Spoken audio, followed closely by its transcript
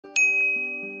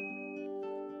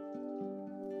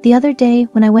The other day,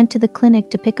 when I went to the clinic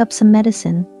to pick up some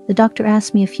medicine, the doctor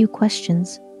asked me a few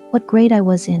questions. What grade I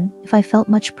was in, if I felt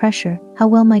much pressure, how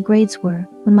well my grades were,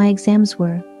 when my exams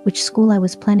were, which school I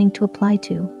was planning to apply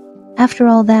to. After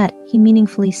all that, he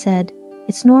meaningfully said,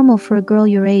 "It's normal for a girl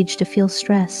your age to feel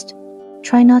stressed.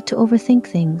 Try not to overthink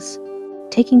things.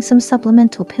 Taking some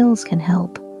supplemental pills can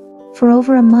help." For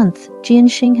over a month,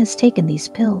 Xing has taken these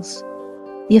pills.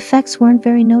 The effects weren't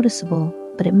very noticeable,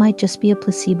 but it might just be a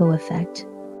placebo effect.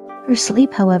 Her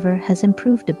sleep, however, has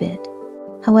improved a bit.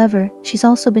 However, she's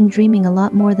also been dreaming a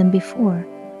lot more than before.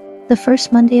 The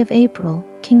first Monday of April,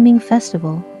 Qingming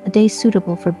Festival, a day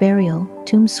suitable for burial,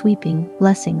 tomb sweeping,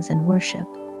 blessings, and worship.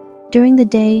 During the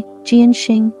day,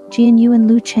 Jianxing, Jianyu, and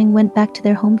Lu Cheng went back to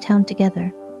their hometown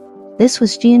together. This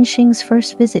was Jianxing's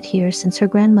first visit here since her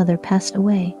grandmother passed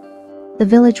away. The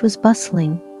village was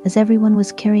bustling, as everyone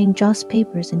was carrying joss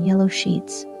papers and yellow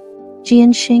sheets.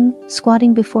 Jianxing,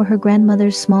 squatting before her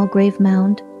grandmother's small grave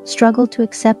mound, struggled to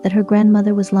accept that her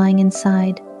grandmother was lying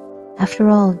inside. After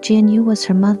all, Jianyu was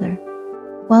her mother.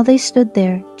 While they stood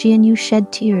there, Jianyu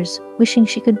shed tears, wishing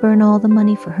she could burn all the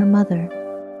money for her mother.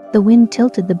 The wind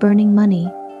tilted the burning money,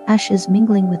 ashes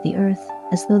mingling with the earth,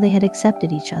 as though they had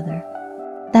accepted each other.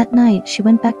 That night, she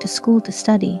went back to school to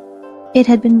study. It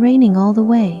had been raining all the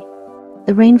way.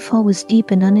 The rainfall was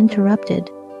deep and uninterrupted,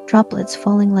 droplets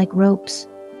falling like ropes.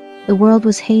 The world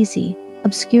was hazy,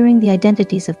 obscuring the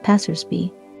identities of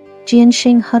passers-by.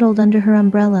 Jianxing huddled under her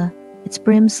umbrella, its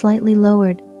brim slightly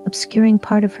lowered, obscuring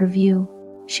part of her view.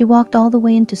 She walked all the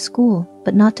way into school,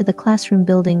 but not to the classroom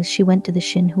buildings. She went to the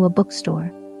Xinhua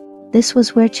bookstore. This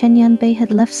was where Chen Yanbei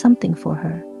had left something for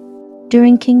her.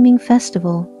 During Qingming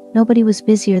Festival, nobody was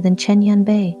busier than Chen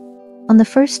Yanbei. On the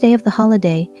first day of the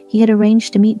holiday, he had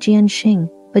arranged to meet Jianxing,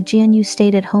 but Jianyu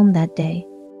stayed at home that day.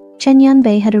 Chen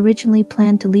Yanbei had originally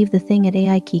planned to leave the thing at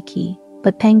Aikiki,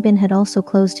 but Pangbin had also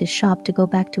closed his shop to go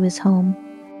back to his home.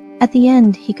 At the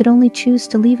end, he could only choose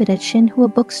to leave it at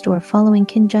Xinhua bookstore following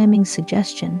Qin Jiaming's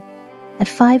suggestion. At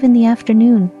 5 in the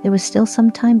afternoon, there was still some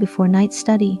time before night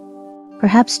study.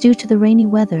 Perhaps due to the rainy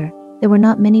weather, there were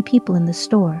not many people in the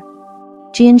store.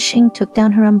 Jianxing took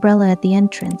down her umbrella at the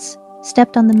entrance,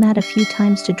 stepped on the mat a few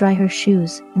times to dry her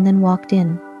shoes, and then walked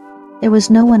in. There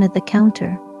was no one at the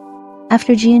counter.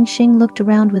 After Jianxing looked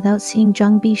around without seeing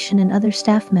Zhang Bishan and other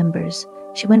staff members,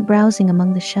 she went browsing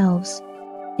among the shelves.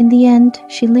 In the end,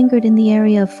 she lingered in the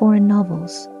area of foreign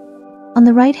novels. On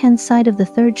the right-hand side of the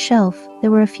third shelf, there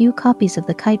were a few copies of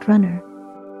The Kite Runner.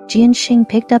 Jianxing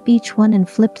picked up each one and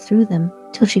flipped through them,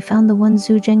 till she found the one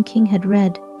Xu Zhengqing had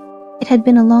read. It had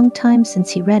been a long time since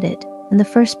he read it, and the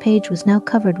first page was now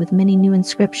covered with many new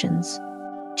inscriptions.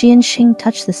 Jianxing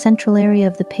touched the central area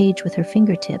of the page with her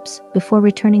fingertips, before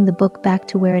returning the book back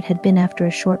to where it had been after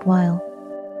a short while.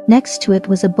 Next to it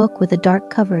was a book with a dark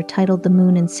cover titled The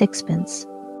Moon and Sixpence.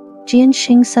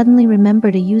 Jianxing suddenly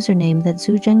remembered a username that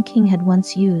Xu Zhengqing had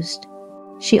once used.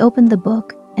 She opened the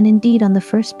book, and indeed on the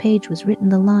first page was written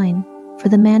the line, "For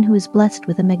the man who is blessed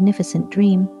with a magnificent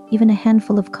dream, even a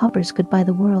handful of coppers could buy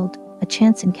the world. A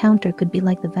chance encounter could be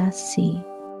like the vast sea."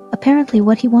 Apparently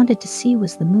what he wanted to see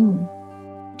was the moon.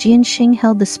 Jianxing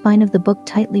held the spine of the book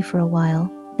tightly for a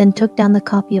while, then took down the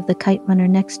copy of The Kite Runner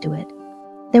next to it.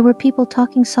 There were people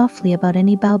talking softly about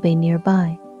any baobei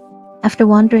nearby. After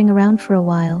wandering around for a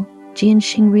while,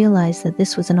 Jianxing realized that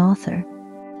this was an author.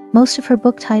 Most of her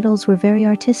book titles were very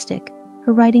artistic,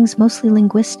 her writings mostly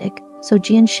linguistic, so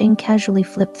Jianxing casually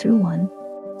flipped through one.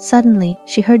 Suddenly,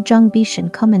 she heard Zhang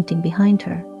Bishan commenting behind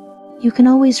her. "You can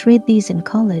always read these in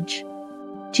college."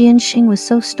 Jianxing was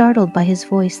so startled by his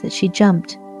voice that she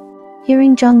jumped.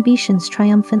 Hearing Zhang Bishan's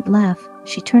triumphant laugh,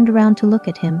 she turned around to look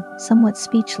at him, somewhat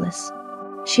speechless.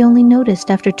 She only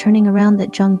noticed after turning around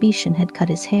that Zhang Bishan had cut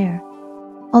his hair.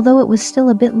 Although it was still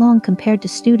a bit long compared to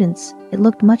students, it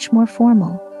looked much more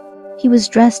formal. He was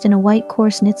dressed in a white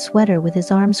coarse knit sweater with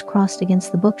his arms crossed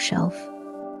against the bookshelf.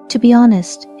 To be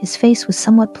honest, his face was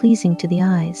somewhat pleasing to the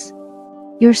eyes.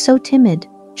 "You're so timid."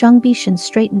 Zhang Bishan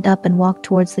straightened up and walked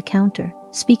towards the counter,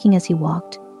 speaking as he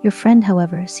walked. "Your friend,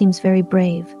 however, seems very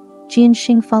brave."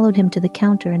 Jianxing followed him to the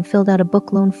counter and filled out a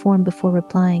book loan form before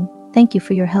replying, "Thank you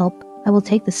for your help. I will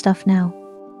take the stuff now."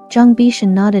 Zhang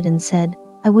Bishan nodded and said,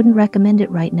 "I wouldn't recommend it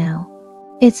right now.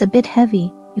 It's a bit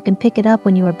heavy. You can pick it up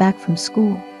when you are back from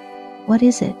school." "What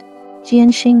is it?"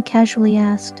 Jianxing casually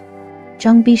asked.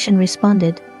 Zhang Bishan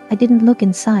responded, "I didn't look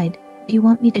inside. Do you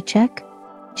want me to check?"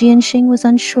 Jianxing was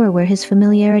unsure where his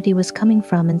familiarity was coming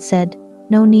from and said,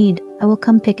 "No need, I will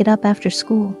come pick it up after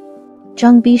school."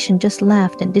 Zhang Bishan just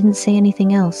laughed and didn't say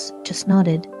anything else, just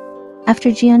nodded. After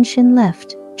Jianxin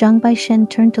left, Zhang Baishen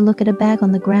turned to look at a bag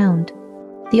on the ground.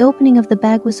 The opening of the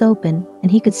bag was open, and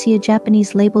he could see a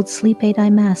Japanese labeled sleep aid eye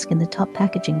mask in the top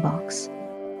packaging box.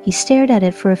 He stared at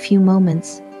it for a few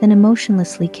moments, then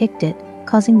emotionlessly kicked it,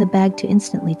 causing the bag to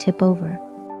instantly tip over.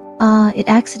 "Ah, it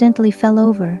accidentally fell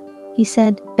over," he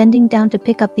said, bending down to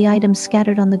pick up the items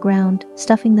scattered on the ground,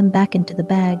 stuffing them back into the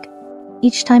bag.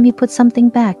 Each time he put something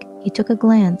back, he took a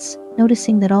glance,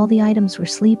 noticing that all the items were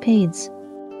sleep aids.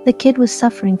 The kid was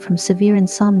suffering from severe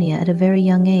insomnia at a very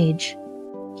young age.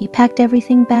 He packed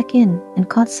everything back in and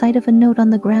caught sight of a note on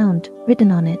the ground,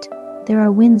 written on it, "There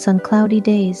are winds on cloudy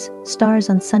days, stars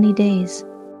on sunny days.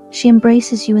 She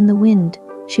embraces you in the wind,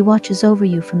 she watches over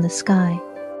you from the sky.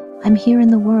 I'm here in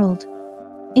the world."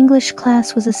 English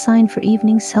class was assigned for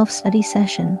evening self-study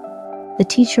session. The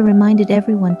teacher reminded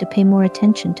everyone to pay more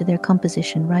attention to their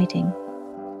composition writing.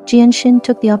 Jianxin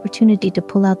took the opportunity to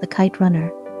pull out the Kite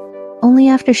Runner. Only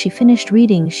after she finished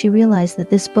reading, she realized that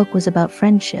this book was about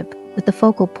friendship, with the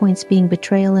focal points being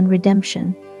betrayal and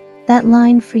redemption. That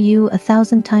line, "for you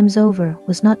 1,000 times over,"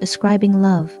 was not describing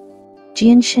love.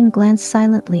 Jianxin glanced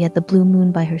silently at the blue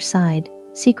moon by her side,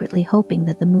 secretly hoping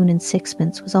that the moon in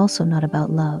sixpence was also not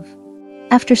about love.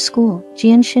 After school,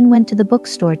 Jianxin went to the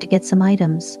bookstore to get some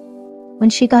items. When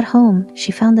she got home,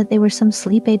 she found that they were some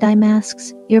sleep aid eye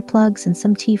masks, earplugs, and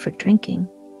some tea for drinking.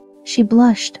 She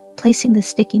blushed, placing the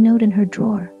sticky note in her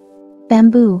drawer.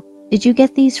 "Bamboo, did you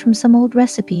get these from some old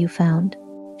recipe you found?"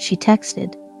 she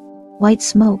texted. "White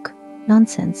smoke?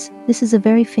 Nonsense. This is a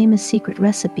very famous secret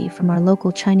recipe from our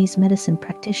local Chinese medicine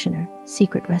practitioner.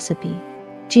 Secret recipe."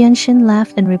 Jianxin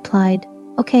laughed and replied,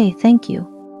 "Okay, thank you.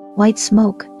 White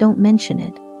smoke, don't mention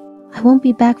it. I won't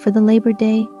be back for the Labor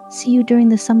Day. See you during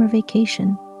the summer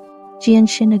vacation."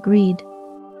 Jianxin agreed.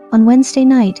 On Wednesday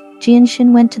night,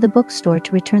 Jianxin went to the bookstore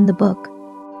to return the book.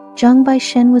 Zhang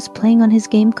Baishen was playing on his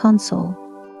game console.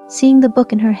 Seeing the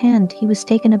book in her hand, he was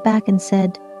taken aback and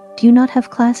said, "Do you not have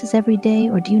classes every day,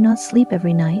 or do you not sleep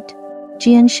every night?"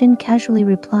 Jianxin casually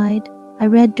replied, "I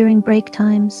read during break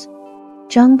times."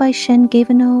 Zhang Baishen gave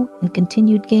a no and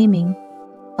continued gaming.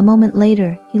 A moment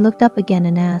later, he looked up again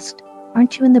and asked,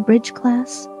 "Aren't you in the bridge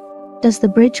class? Does the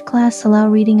bridge class allow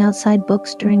reading outside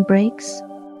books during breaks?"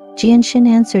 Jianxin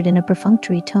answered in a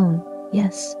perfunctory tone,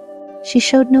 "Yes." She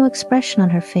showed no expression on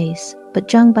her face, but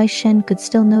Zhang Baishen could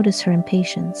still notice her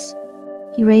impatience.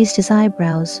 He raised his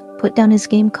eyebrows, put down his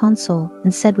game console,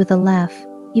 and said with a laugh,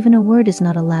 "Even a word is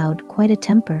not allowed, quite a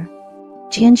temper."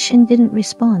 Jianxin didn't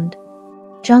respond.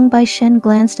 Zhang Baishen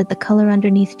glanced at the color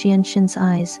underneath Jianxin's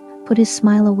eyes, put his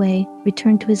smile away,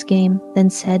 returned to his game, then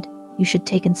said, "You should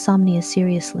take insomnia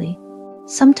seriously.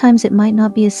 Sometimes it might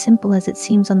not be as simple as it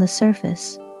seems on the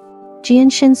surface."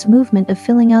 Jianxin's movement of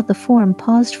filling out the form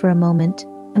paused for a moment,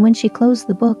 and when she closed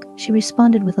the book, she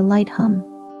responded with a light hum.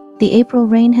 The April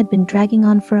rain had been dragging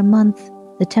on for a month,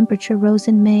 the temperature rose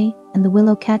in May, and the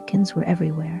willow catkins were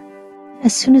everywhere.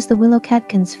 As soon as the willow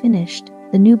catkins finished,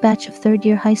 the new batch of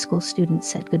third-year high school students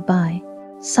said goodbye.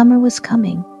 Summer was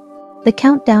coming. The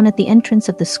countdown at the entrance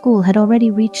of the school had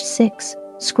already reached 6.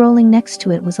 Scrolling next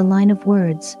to it was a line of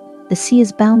words. "The sea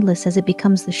is boundless as it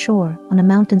becomes the shore. On a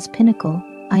mountain's pinnacle,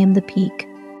 I am the peak."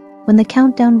 When the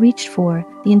countdown reached 4,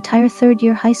 the entire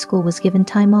third-year high school was given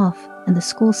time off, and the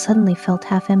school suddenly felt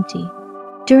half empty.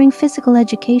 During physical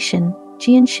education,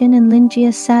 Jianxin and Lin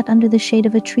Jia sat under the shade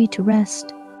of a tree to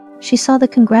rest. She saw the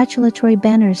congratulatory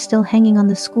banners still hanging on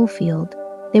the school field.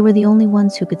 They were the only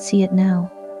ones who could see it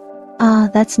now. "Ah,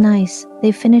 that's nice.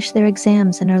 They've finished their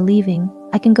exams and are leaving.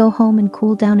 I can go home and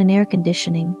cool down in air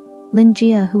conditioning." Lin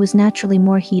Jia, who was naturally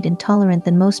more heat intolerant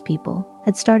than most people,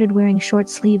 had started wearing short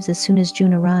sleeves as soon as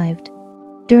June arrived.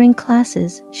 During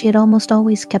classes, she had almost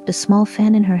always kept a small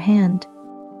fan in her hand.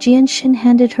 Jianxin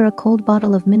handed her a cold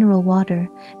bottle of mineral water,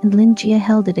 and Lin Jia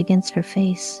held it against her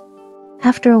face.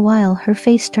 After a while, her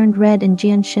face turned red and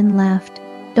Jianxin laughed.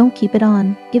 "Don't keep it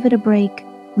on, give it a break."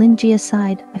 Lin Jia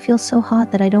sighed, "I feel so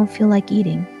hot that I don't feel like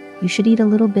eating." "You should eat a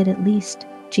little bit at least,"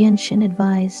 Jianxin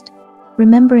advised.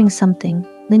 Remembering something,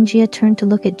 Lin Jia turned to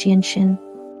look at Jianxin.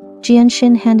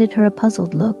 Jianxin handed her a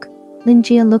puzzled look. Lin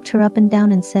Jia looked her up and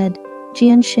down and said,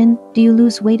 "Jianxin, do you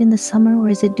lose weight in the summer, or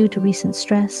is it due to recent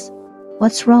stress?"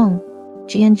 "What's wrong?"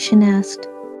 Jianxin asked.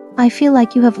 "I feel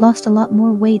like you have lost a lot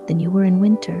more weight than you were in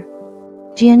winter."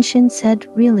 Jianxin said,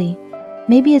 "Really?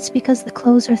 Maybe it's because the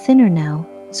clothes are thinner now,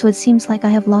 so it seems like I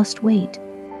have lost weight."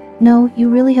 "No, you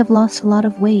really have lost a lot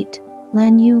of weight,"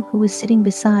 Lan Yu, who was sitting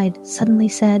beside, suddenly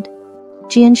said.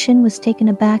 Jianxin was taken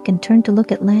aback and turned to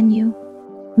look at Lan Yu.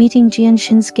 Meeting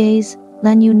Jianxin's gaze,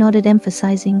 Lan Yu nodded,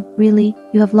 emphasizing, "Really,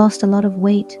 you have lost a lot of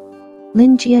weight."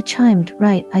 Lin Jia chimed,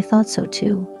 "Right, I thought so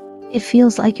too. It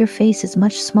feels like your face is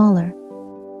much smaller."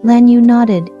 Lan Yu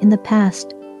nodded. "In the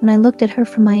past, when I looked at her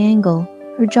from my angle,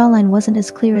 Her jawline wasn't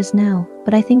as clear as now,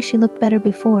 but I think she looked better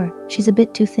before. She's a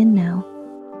bit too thin now.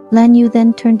 Lan Yu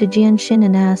then turned to Jianxin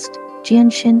and asked,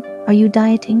 Jianxin, are you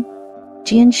dieting?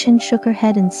 Jianxin shook her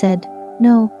head and said,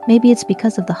 no, maybe it's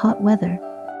because of the hot weather.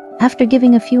 After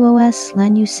giving a few OS,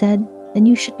 Lan Yu said, then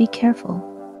you should be careful.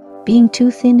 Being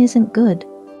too thin isn't good.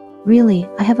 Really,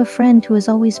 I have a friend who has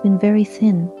always been very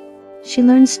thin. She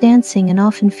learns dancing and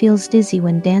often feels dizzy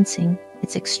when dancing.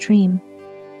 It's extreme.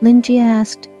 Lin Jia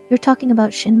asked, you're talking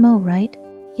about Shinmo, right?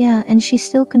 Yeah, and she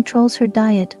still controls her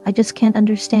diet. I just can't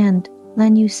understand,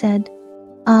 Lan Yu said.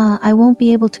 I won't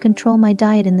be able to control my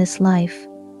diet in this life,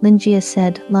 Lin Jia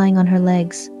said, lying on her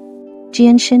legs.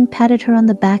 Jianxin patted her on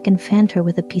the back and fanned her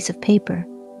with a piece of paper.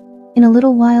 In a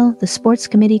little while, the sports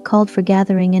committee called for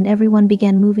gathering and everyone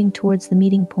began moving towards the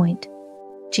meeting point.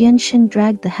 Jianxin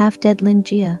dragged the half-dead Lin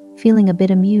Jia, feeling a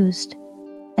bit amused.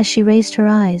 As she raised her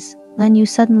eyes, Lan Yu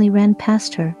suddenly ran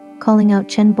past her, calling out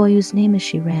Chen Boyu's name as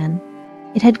she ran.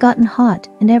 It had gotten hot,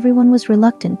 and everyone was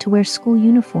reluctant to wear school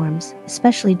uniforms,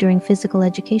 especially during physical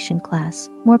education class.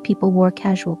 More people wore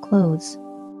casual clothes.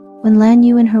 When Lan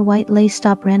Yu in her white lace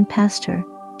top ran past her,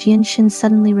 Jianxin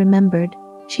suddenly remembered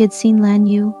she had seen Lan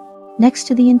Yu next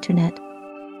to the internet.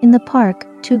 In the park,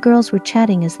 two girls were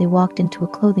chatting as they walked into a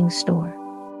clothing store.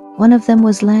 One of them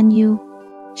was Lan Yu.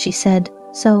 She said,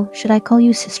 so, should I call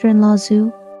you sister-in-law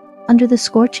Zhu? Under the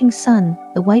scorching sun,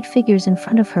 the white figures in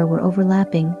front of her were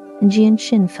overlapping, and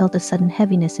Jianxin felt a sudden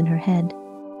heaviness in her head.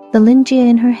 The Lin Jia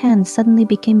in her hand suddenly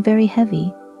became very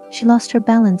heavy. She lost her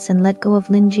balance and let go of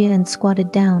Lin Jia and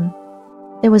squatted down.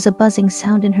 There was a buzzing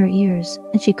sound in her ears,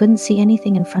 and she couldn't see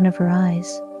anything in front of her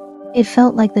eyes. It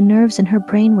felt like the nerves in her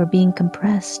brain were being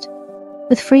compressed.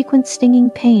 With frequent stinging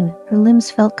pain, her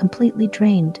limbs felt completely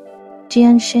drained.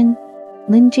 Jianxin.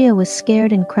 Lin Jia was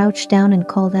scared and crouched down and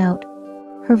called out.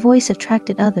 Her voice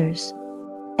attracted others.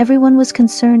 Everyone was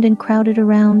concerned and crowded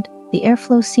around. The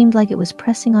airflow seemed like it was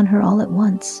pressing on her all at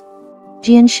once.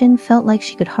 Jianxin felt like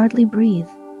she could hardly breathe.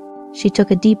 She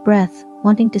took a deep breath,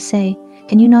 wanting to say,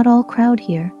 can you not all crowd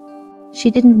here?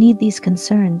 She didn't need these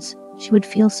concerns. She would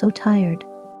feel so tired.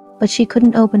 But she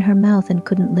couldn't open her mouth and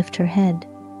couldn't lift her head.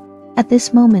 At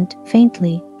this moment,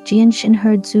 faintly, Jianxin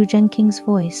heard Xu Zhengqing's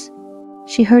voice.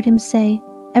 She heard him say,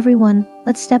 everyone,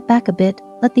 let's step back a bit,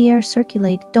 let the air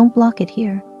circulate, don't block it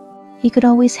here. He could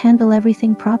always handle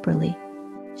everything properly.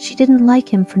 She didn't like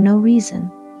him for no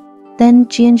reason. Then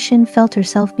Jianxin felt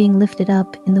herself being lifted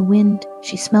up. In the wind,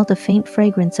 she smelt a faint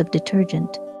fragrance of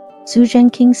detergent. Xu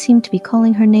Zhengqing seemed to be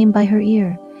calling her name by her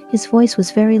ear. His voice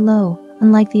was very low,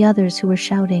 unlike the others who were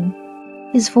shouting.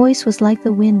 His voice was like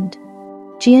the wind.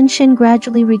 Jianxin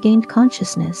gradually regained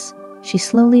consciousness. She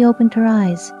slowly opened her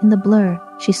eyes. In the blur,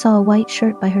 she saw a white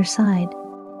shirt by her side.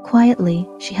 Quietly,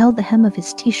 she held the hem of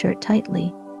his t-shirt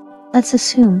tightly. Let's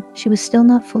assume she was still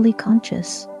not fully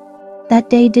conscious. That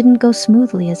day didn't go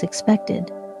smoothly as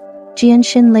expected.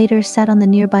 Jianxin later sat on the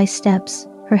nearby steps,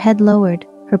 her head lowered,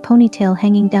 her ponytail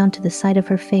hanging down to the side of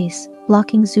her face,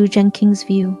 blocking Xu Zhengqing's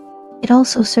view. It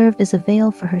also served as a veil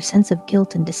for her sense of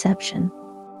guilt and deception.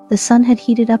 The sun had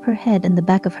heated up her head and the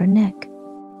back of her neck.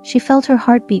 She felt her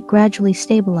heartbeat gradually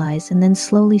stabilize and then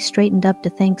slowly straightened up to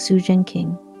thank Xu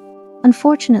Zhengqing.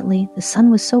 Unfortunately, the sun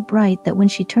was so bright that when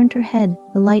she turned her head,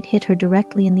 the light hit her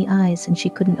directly in the eyes and she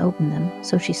couldn't open them,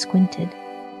 so she squinted.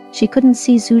 She couldn't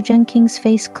see Xu Zhengqing's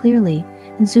face clearly,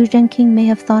 and Xu Zhengqing may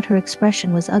have thought her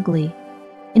expression was ugly.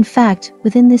 In fact,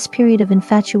 within this period of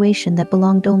infatuation that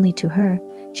belonged only to her,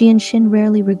 Jianxin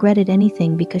rarely regretted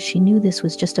anything because she knew this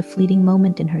was just a fleeting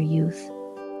moment in her youth.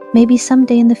 Maybe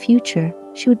someday in the future,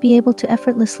 she would be able to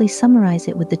effortlessly summarize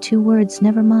it with the two words,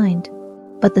 never mind.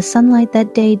 But the sunlight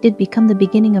that day did become the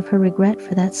beginning of her regret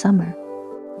for that summer.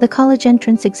 The college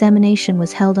entrance examination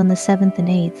was held on the 7th and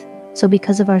 8th, so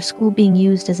because of our school being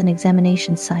used as an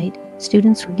examination site,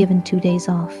 students were given 2 days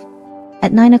off.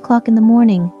 At 9 o'clock in the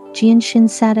morning, Jianxin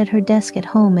sat at her desk at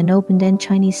home and opened N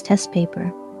Chinese test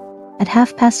paper. At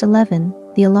 11:30,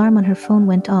 the alarm on her phone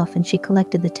went off and she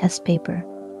collected the test paper.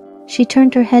 She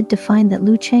turned her head to find that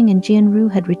Lu Cheng and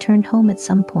Jianru had returned home at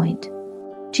some point.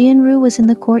 Jianru was in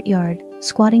the courtyard,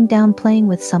 squatting down playing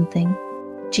with something.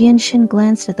 Jianxin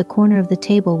glanced at the corner of the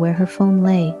table where her phone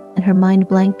lay, and her mind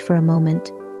blanked for a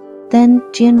moment. Then,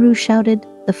 Jianru shouted,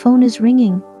 "The phone is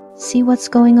ringing. See what's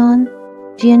going on?"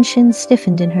 Jianxin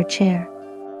stiffened in her chair.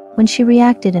 When she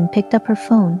reacted and picked up her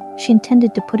phone, she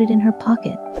intended to put it in her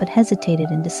pocket, but hesitated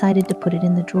and decided to put it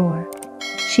in the drawer.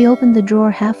 She opened the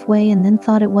drawer halfway and then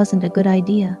thought it wasn't a good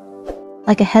idea.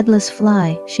 Like a headless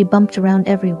fly, she bumped around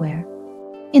everywhere.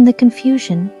 In the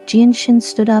confusion, Jianxin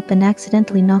stood up and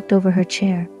accidentally knocked over her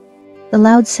chair. The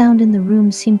loud sound in the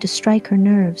room seemed to strike her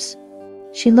nerves.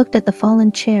 She looked at the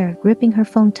fallen chair, gripping her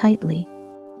phone tightly.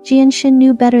 Jianxin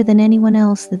knew better than anyone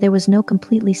else that there was no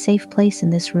completely safe place in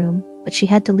this room, but she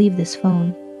had to leave this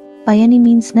phone by any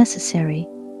means necessary.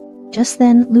 Just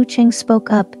then, Lu Cheng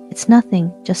spoke up. It's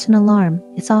nothing, just an alarm.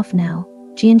 It's off now.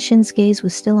 Jianxin's gaze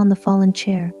was still on the fallen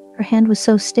chair. Her hand was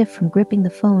so stiff from gripping the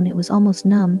phone it was almost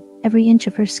numb. Every inch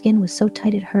of her skin was so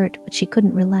tight it hurt, but she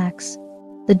couldn't relax.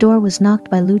 The door was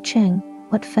knocked by Lu Cheng.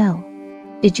 What fell?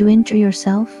 Did you injure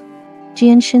yourself?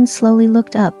 Jianxin slowly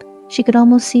looked up. She could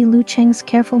almost see Lu Cheng's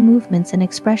careful movements and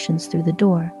expressions through the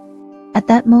door. At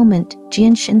that moment,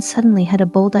 Jianxin suddenly had a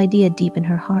bold idea deep in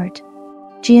her heart.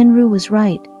 Jianru was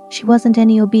right. She wasn't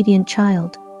any obedient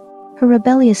child. Her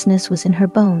rebelliousness was in her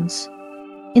bones.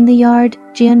 In the yard,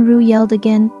 Jianru yelled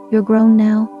again, "You're grown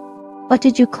now? What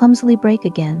did you clumsily break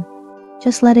again?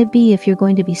 Just let it be if you're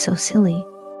going to be so silly."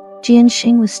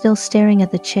 Jianxin was still staring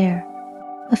at the chair.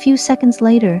 A few seconds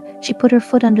later, she put her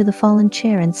foot under the fallen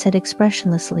chair and said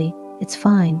expressionlessly, "It's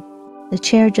fine. The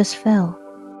chair just fell."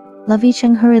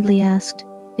 Lavicheng hurriedly asked,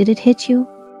 "Did it hit you?"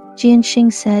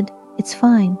 Jianxin said, "It's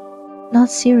fine. Not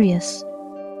serious."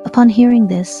 Upon hearing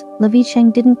this,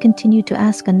 Lavicheng didn't continue to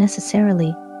ask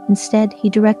unnecessarily. Instead, he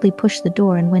directly pushed the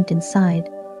door and went inside.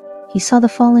 He saw the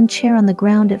fallen chair on the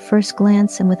ground at first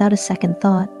glance, and without a second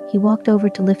thought, he walked over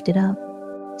to lift it up.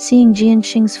 Seeing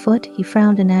Jianxin's foot, he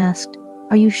frowned and asked,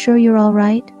 "Are you sure you're all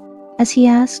right?" As he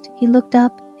asked, he looked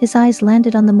up. His eyes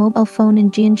landed on the mobile phone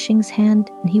in Jianxin's hand,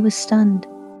 and he was stunned.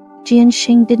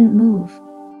 Jianxin didn't move.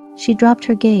 She dropped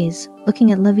her gaze,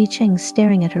 looking at Lavicheng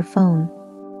staring at her phone.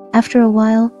 After a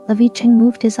while, Lavicheng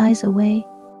moved his eyes away.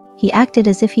 He acted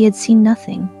as if he had seen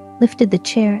nothing, lifted the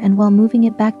chair, and while moving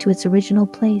it back to its original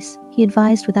place, he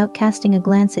advised without casting a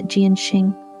glance at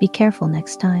Jianxin, "Be careful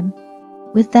next time."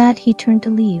 With that, he turned to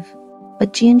leave.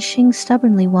 But Jianxin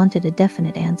stubbornly wanted a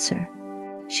definite answer.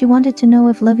 She wanted to know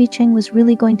if Lavicheng was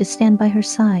really going to stand by her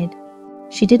side.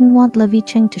 She didn't want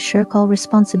Lavicheng to shirk all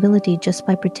responsibility just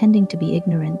by pretending to be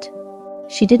ignorant.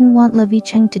 She didn't want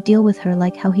Lavicheng to deal with her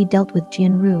like how he dealt with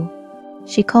Jianru.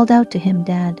 She called out to him,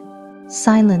 "Dad."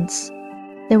 Silence.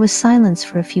 There was silence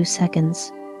for a few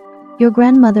seconds. "Your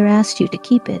grandmother asked you to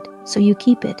keep it, so you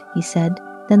keep it," he said.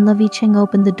 Then Lavicheng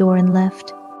opened the door and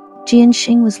left.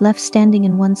 Jianxin was left standing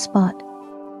in one spot.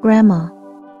 "Grandma,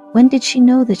 when did she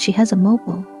know that she has a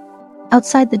mobile?"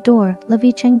 Outside the door,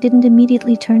 Lavicheng didn't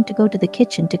immediately turn to go to the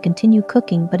kitchen to continue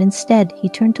cooking, but instead he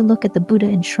turned to look at the Buddha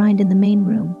enshrined in the main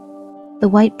room. The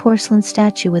white porcelain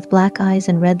statue with black eyes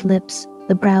and red lips,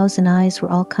 the brows and eyes were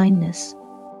all kindness.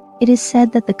 It is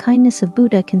said that the kindness of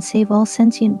Buddha can save all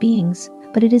sentient beings,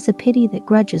 but it is a pity that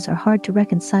grudges are hard to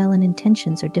reconcile and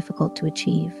intentions are difficult to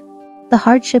achieve. The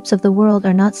hardships of the world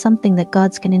are not something that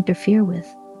gods can interfere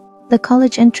with. The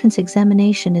college entrance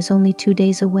examination is only 2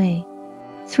 days away.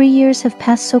 3 years have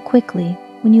passed so quickly.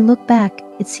 When you look back,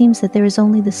 it seems that there is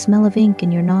only the smell of ink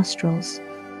in your nostrils.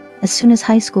 As soon as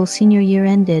high school senior year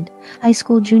ended, high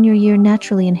school junior year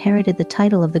naturally inherited the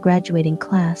title of the graduating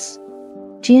class.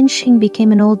 Jianxin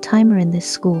became an old-timer in this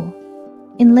school.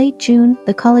 In late June,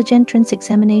 the college entrance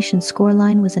examination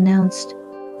scoreline was announced.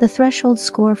 The threshold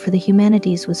score for the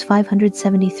humanities was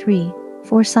 573,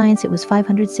 for science it was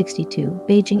 562,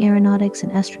 Beijing Aeronautics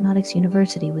and Astronautics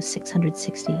University was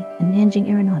 660, and Nanjing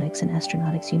Aeronautics and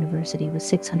Astronautics University was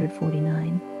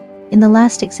 649. In the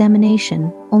last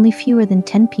examination, only fewer than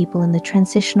 10 people in the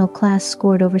transitional class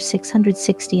scored over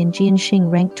 660, and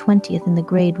Jianxin ranked 20th in the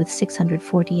grade with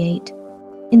 648.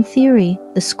 In theory,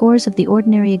 the scores of the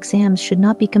ordinary exams should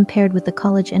not be compared with the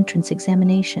college entrance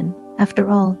examination. After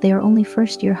all, they are only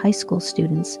first-year high school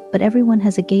students, but everyone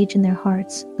has a gauge in their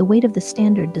hearts. The weight of the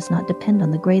standard does not depend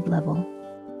on the grade level.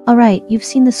 Alright, you've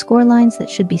seen the score lines that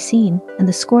should be seen, and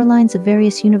the score lines of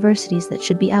various universities that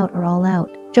should be out are all out.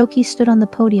 Joki stood on the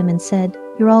podium and said,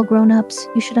 "You're all grown-ups,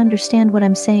 you should understand what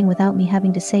I'm saying without me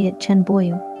having to say it." Chen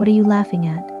Boyu, what are you laughing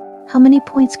at? How many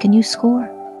points can you score?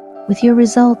 With your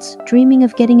results, dreaming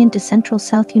of getting into Central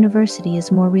South University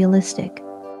is more realistic.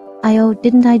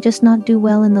 Didn't I just not do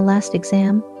well in the last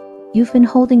exam? You've been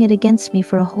holding it against me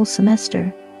for a whole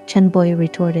semester, Chen Boyu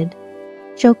retorted.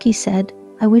 Joki said,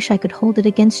 "I wish I could hold it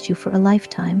against you for a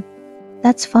lifetime."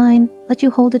 "That's fine, let you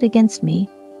hold it against me."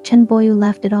 Chen Boyu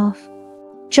laughed it off.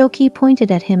 Joki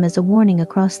pointed at him as a warning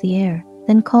across the air,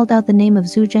 then called out the name of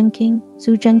Xu Zhengqing.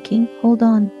 "Xu Zhengqing, hold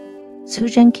on." Xu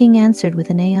Zhengqing answered with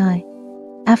an AI.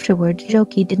 Afterward,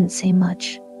 Joki didn't say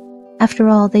much. After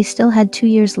all, they still had 2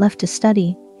 years left to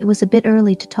study. It was a bit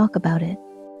early to talk about it.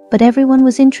 But everyone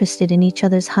was interested in each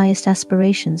other's highest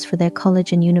aspirations for their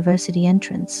college and university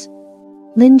entrance.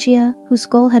 Linjia, whose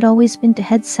goal had always been to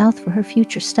head south for her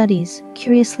future studies,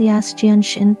 curiously asked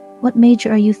Jianxin, "What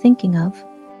major are you thinking of?"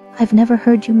 I've never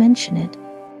heard you mention it.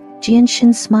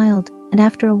 Jianshin smiled, and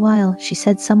after a while she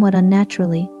said somewhat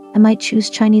unnaturally, I might choose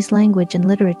Chinese language and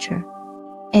literature.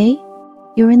 Eh?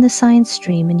 You're in the science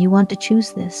stream and you want to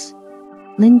choose this?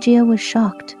 Lin Jia was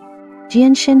shocked.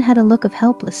 Jianshin had a look of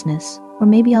helplessness, or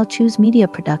maybe I'll choose media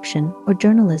production or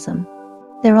journalism.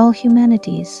 They're all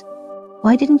humanities.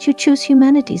 Why didn't you choose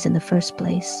humanities in the first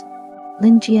place?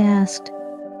 Lin Jia asked.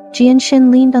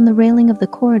 Jianshin leaned on the railing of the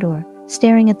corridor,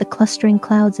 staring at the clustering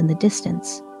clouds in the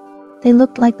distance. They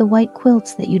looked like the white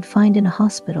quilts that you'd find in a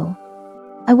hospital.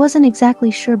 I wasn't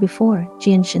exactly sure before,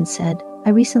 Jianshin said. I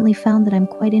recently found that I'm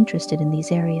quite interested in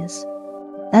these areas.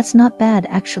 That's not bad,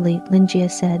 actually, Lin Jia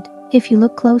said. If you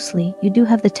look closely, you do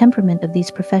have the temperament of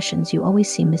these professions. You always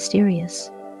seem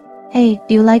mysterious. Hey,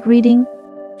 do you like reading?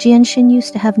 Jianshin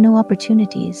used to have no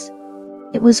opportunities.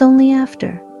 It was only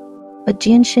after. But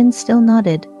Jianshin still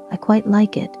nodded. I quite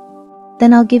like it.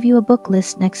 Then I'll give you a book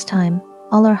list next time.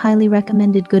 All are highly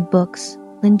recommended good books,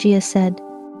 Lin Jia said.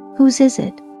 Whose is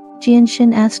it?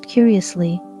 Jianshin asked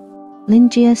curiously. Lin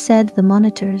Jia said the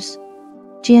monitor's.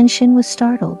 Jianshin was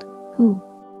startled. Who?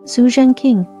 Xu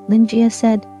Zhengqing, Lin Jia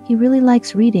said. He really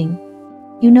likes reading.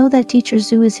 You know that teacher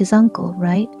Xu is his uncle,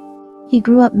 right? He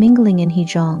grew up mingling in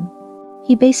Hejiang.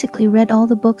 He basically read all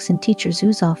the books in teacher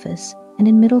Xu's office, and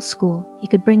in middle school, he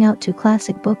could bring out 2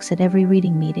 classic books at every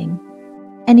reading meeting.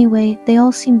 Anyway, they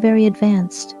all seem very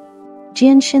advanced.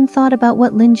 Jianshin thought about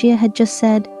what Lin Jia had just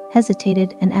said,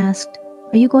 hesitated, and asked,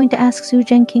 Are you going to ask Xu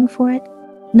Zhengqing for it?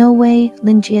 No way,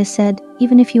 Lin Jia said.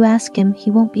 Even if you ask him,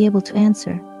 he won't be able to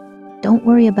answer. Don't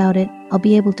worry about it, I'll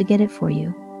be able to get it for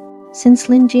you. Since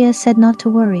Lin Jia said not to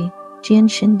worry,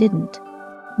 Jianshin didn't.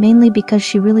 Mainly because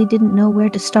she really didn't know where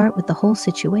to start with the whole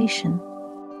situation.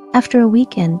 After a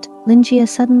weekend, Lin Jia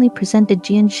suddenly presented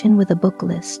Jianshin with a book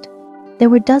list. There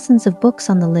were dozens of books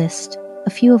on the list, a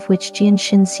few of which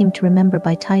Jianshin seemed to remember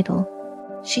by title.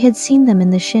 She had seen them in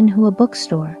the Xinhua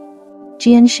bookstore.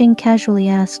 Jianshin casually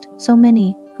asked, So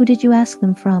many, who did you ask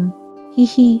them from?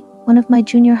 He, one of my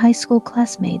junior high school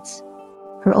classmates.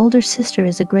 Her older sister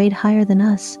is a grade higher than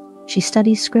us. She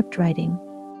studies script writing.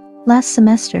 Last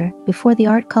semester, before the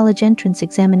art college entrance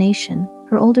examination,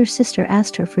 her older sister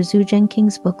asked her for Xu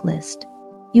Zhengqing's book list.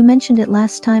 You mentioned it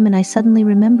last time and I suddenly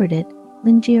remembered it,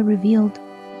 Lin Jia revealed.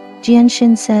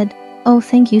 Jianshin said, Oh,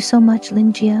 thank you so much,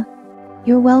 Lin Jia.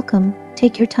 You're welcome,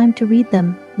 take your time to read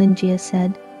them, Lin Jia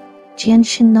said.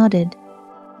 Jianshin nodded.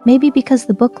 Maybe because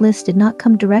the book list did not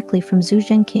come directly from Xu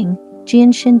Zhengqing,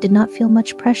 Jianshin did not feel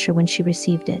much pressure when she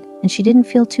received it, and she didn't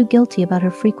feel too guilty about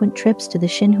her frequent trips to the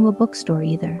Xinhua bookstore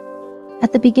either.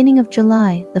 At the beginning of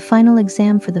July, the final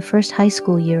exam for the first high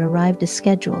school year arrived as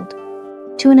scheduled.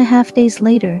 2.5 days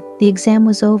later, the exam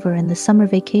was over and the summer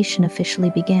vacation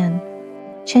officially began.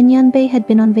 Chen Yanbei had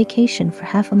been on vacation for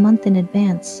half a month in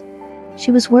advance. She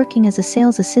was working as a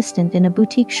sales assistant in a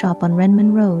boutique shop on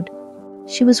Renmin Road.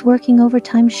 She was working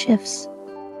overtime shifts.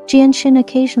 Jianshin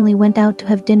occasionally went out to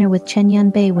have dinner with Chen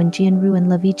Yanbei when Jianru and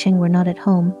Levicheng were not at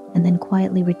home, and then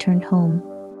quietly returned home.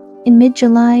 In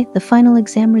mid-July, the final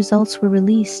exam results were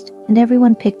released, and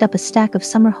everyone picked up a stack of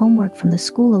summer homework from the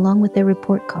school along with their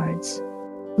report cards.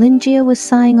 Lin Jia was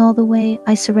sighing all the way.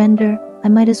 I surrender, I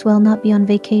might as well not be on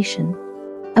vacation.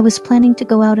 I was planning to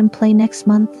go out and play next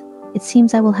month. It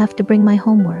seems I will have to bring my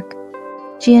homework.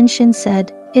 Jianshin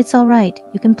said, It's all right,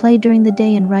 you can play during the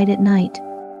day and write at night.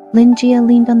 Lin Jia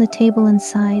leaned on the table and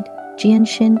sighed.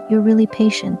 Jianshin, you're really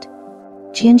patient.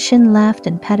 Jianshin laughed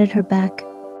and patted her back.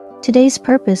 Today's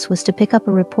purpose was to pick up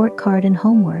a report card and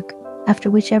homework,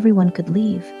 after which everyone could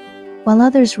leave. While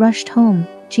others rushed home,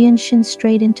 Jianshin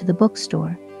strayed into the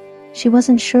bookstore. She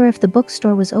wasn't sure if the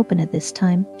bookstore was open at this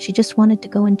time, she just wanted to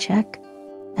go and check.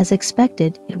 As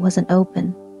expected, it wasn't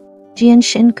open.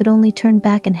 Jianshin could only turn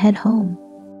back and head home.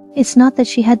 It's not that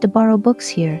she had to borrow books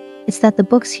here, it's that the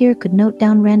books here could note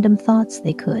down random thoughts.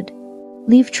 They could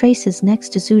leave traces next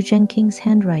to Xu Zhengqing's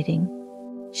handwriting.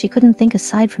 She couldn't think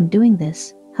aside from doing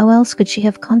this. How else could she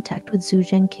have contact with Xu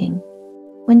Zhengqing?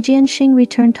 When Jianxing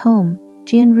returned home,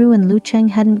 Jianru and Lu Cheng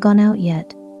hadn't gone out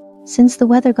yet. Since the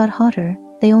weather got hotter,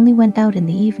 they only went out in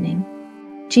the evening.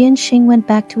 Jianxing went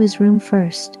back to his room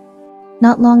first.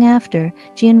 Not long after,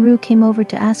 Jianru came over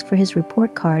to ask for his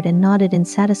report card and nodded in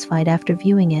satisfied after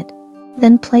viewing it.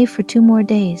 Then play for 2 more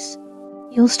days.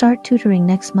 You'll start tutoring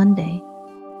next Monday.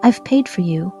 I've paid for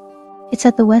you. It's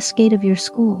at the west gate of your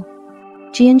school.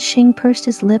 Jianxing pursed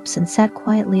his lips and sat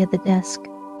quietly at the desk.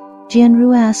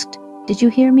 Jianru asked, Did you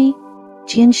hear me?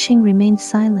 Jianxing remained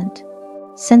silent.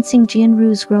 Sensing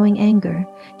Jianru's growing anger,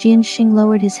 Jianxing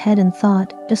lowered his head and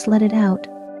thought, Just let it out.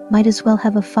 Might as well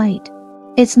have a fight.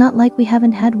 It's not like we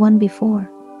haven't had one before.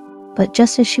 But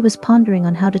just as she was pondering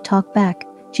on how to talk back,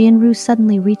 Jianru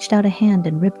suddenly reached out a hand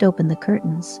and ripped open the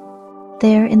curtains.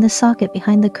 There, in the socket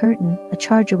behind the curtain, a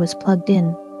charger was plugged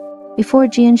in. Before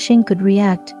Jianxing could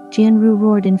react, Jianru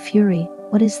roared in fury,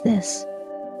 "What is this?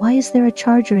 Why is there a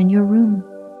charger in your room?"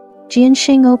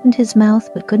 Jianxing opened his mouth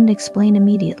but couldn't explain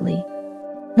immediately.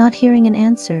 Not hearing an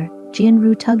answer,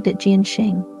 Jianru tugged at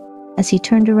Jianxing. As he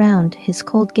turned around, his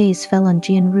cold gaze fell on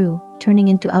Jianru, turning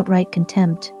into outright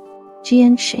contempt.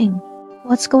 "Jianxing,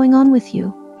 what's going on with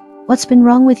you? What's been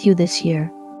wrong with you this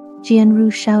year?"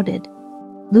 Jianru shouted.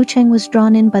 Lu Cheng was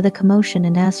drawn in by the commotion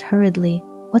and asked hurriedly,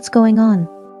 "What's going on?"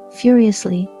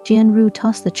 Furiously, Jianru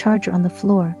tossed the charger on the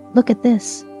floor. "Look at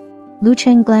this." Lu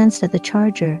Cheng glanced at the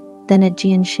charger, then at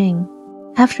Jianxing.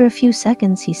 After a few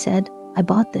seconds, he said, "I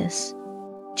bought this."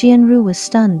 Jianru was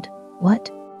stunned. "What?"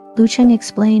 Lu Cheng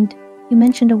explained, "You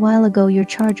mentioned a while ago your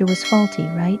charger was faulty,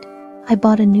 right? I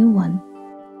bought a new one.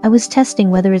 I was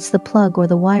testing whether it's the plug or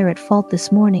the wire at fault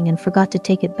this morning and forgot to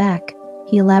take it back,"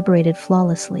 he elaborated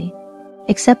flawlessly.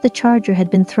 Except the charger had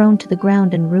been thrown to the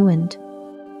ground and ruined.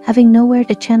 Having nowhere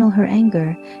to channel her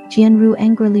anger, Jianru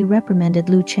angrily reprimanded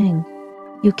Lu Cheng.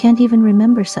 "You can't even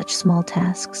remember such small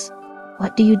tasks.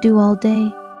 What do you do all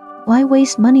day? Why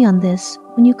waste money on this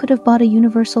when you could have bought a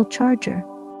universal charger?"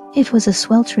 It was a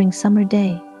sweltering summer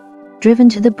day. Driven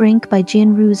to the brink by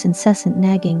Jianru's incessant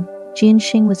nagging,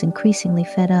 Jianxing was increasingly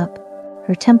fed up.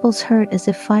 Her temples hurt as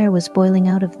if fire was boiling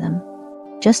out of them.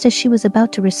 Just as she was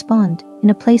about to respond, in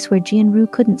a place where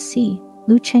Jianru couldn't see,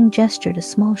 Lu Cheng gestured a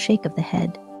small shake of the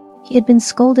head. He had been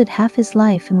scolded half his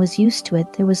life and was used to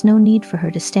it. There was no need for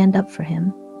her to stand up for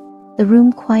him. The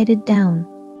room quieted down.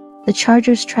 The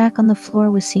charger's track on the floor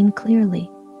was seen clearly.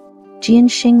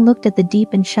 Jianxing looked at the deep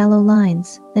and shallow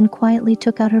lines, then quietly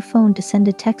took out her phone to send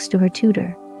a text to her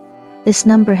tutor. This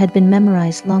number had been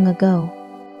memorized long ago.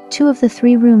 2 of the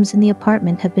 3 rooms in the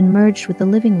apartment have been merged with the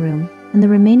living room, and the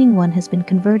remaining one has been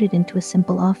converted into a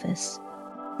simple office.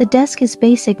 The desk is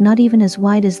basic, not even as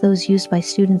wide as those used by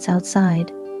students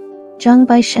outside. Zhang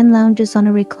Baishen lounges on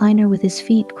a recliner with his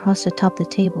feet crossed atop the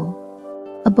table.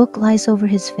 A book lies over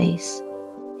his face.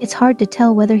 It's hard to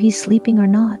tell whether he's sleeping or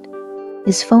not.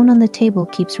 His phone on the table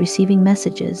keeps receiving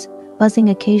messages, buzzing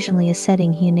occasionally, a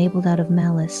setting he enabled out of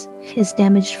malice. His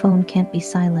damaged phone can't be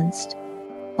silenced.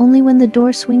 Only when the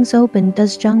door swings open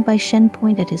does Zhang Baishen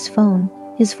point at his phone,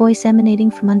 his voice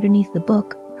emanating from underneath the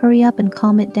book, "Hurry up and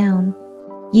calm it down."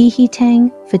 Yi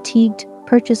He-tang, fatigued,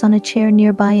 perches on a chair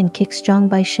nearby and kicks Zhang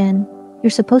Baishen.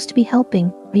 "You're supposed to be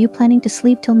helping. Are you planning to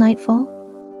sleep till nightfall?"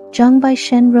 Zhang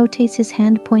Baishen rotates his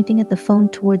hand, pointing at the phone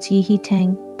towards Yi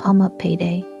He-tang. "Palm up,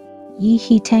 payday." Yi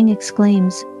He-tang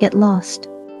exclaims, "Get lost."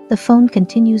 The phone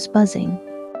continues buzzing.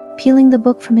 Peeling the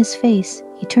book from his face,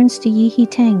 he turns to Yi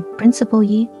He-tang. "Principal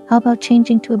Yi, how about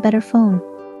changing to a better phone?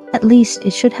 At least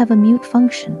it should have a mute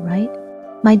function, right?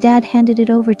 My dad handed it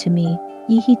over to me."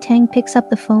 Yi He-tang picks up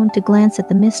the phone to glance at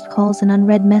the missed calls and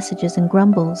unread messages and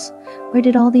grumbles. Where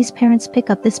did all these parents pick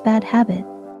up this bad habit?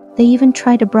 They even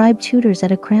try to bribe tutors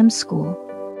at a cram school.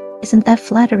 Isn't that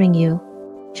flattering you?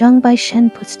 Zhang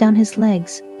Baishen puts down his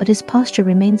legs, but his posture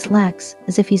remains lax,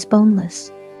 as if he's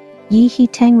boneless. Yi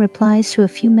He-tang replies to a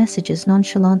few messages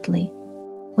nonchalantly.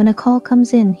 When a call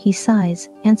comes in, he sighs,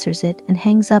 answers it, and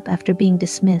hangs up after being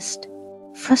dismissed.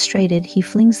 Frustrated, he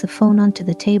flings the phone onto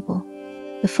the table.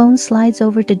 The phone slides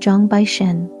over to Zhang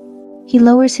Baishen. He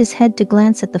lowers his head to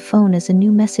glance at the phone as a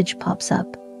new message pops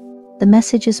up. The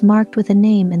message is marked with a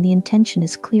name and the intention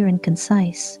is clear and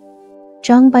concise.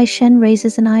 Zhang Baishen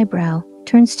raises an eyebrow,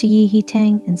 turns to Yi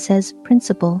He-tang and says,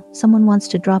 "Principal, someone wants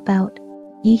to drop out."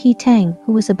 Yi He-tang,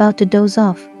 who was about to doze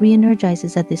off,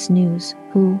 re-energizes at this news.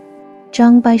 "Who?"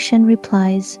 Zhang Baishen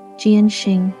replies,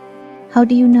 "Jianxing." "How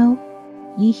do you know?"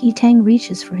 Yi He-tang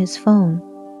reaches for his phone.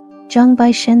 Zhang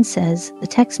Baishen says, "The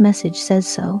text message says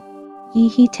so." Yi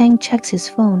He-tang checks his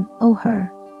phone. "Oh,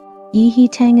 her." Yi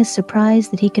He-tang is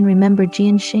surprised that he can remember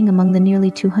Jianxing among the nearly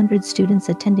 200 students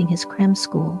attending his cram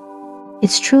school.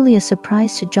 It's truly a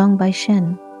surprise to Zhang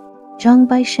Baishen. Zhang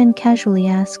Baishen casually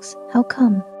asks, "How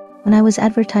come? When I was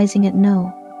advertising at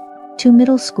No. 2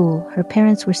 middle school, her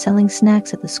parents were selling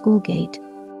snacks at the school gate.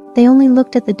 They only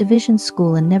looked at the division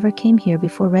school and never came here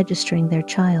before registering their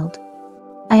child.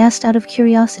 I asked out of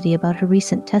curiosity about her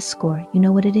recent test score. You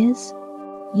know what it is?"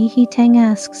 Yi He-tang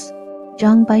asks.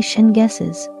 Zhang Baishen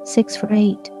guesses, 6 for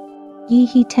 8. Yi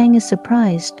He-tang is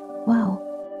surprised. "Wow.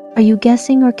 Are you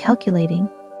guessing or calculating?"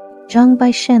 Zhang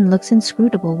Baishen looks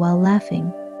inscrutable while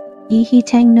laughing. Yi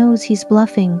He-tang knows he's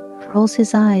bluffing, rolls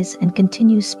his eyes, and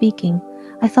continues speaking.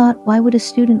 "I thought, why would a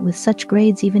student with such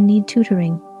grades even need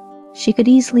tutoring? She could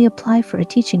easily apply for a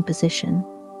teaching position,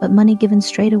 but money given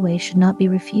straight away should not be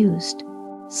refused.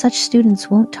 Such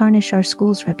students won't tarnish our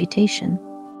school's reputation."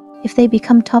 If they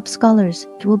become top scholars,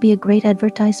 it will be a great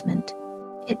advertisement.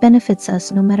 It benefits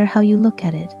us no matter how you look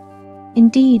at it.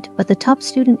 Indeed, but the top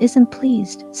student isn't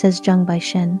pleased, says Zhang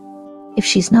Baishen. If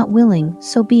she's not willing,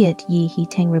 so be it, Yi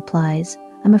Hitang replies.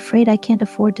 I'm afraid I can't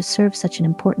afford to serve such an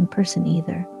important person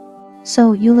either.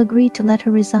 So, you'll agree to let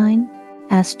her resign?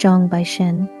 Asked Zhang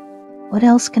Baishen. What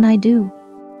else can I do?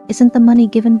 Isn't the money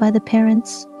given by the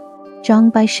parents?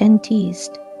 Zhang Baishen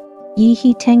teased. Yi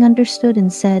Hitang understood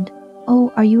and said,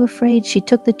 Oh, are you afraid she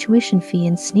took the tuition fee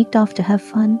and sneaked off to have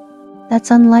fun?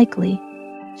 That's unlikely.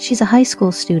 She's a high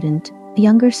school student, a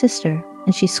younger sister,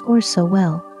 and she scores so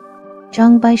well.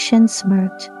 Zhang Baishen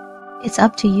smirked. It's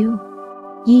up to you.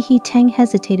 Yi Hitang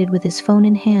hesitated with his phone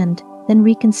in hand, then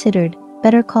reconsidered.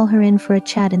 Better call her in for a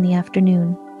chat in the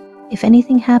afternoon. If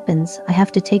anything happens, I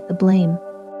have to take the blame.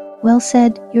 Well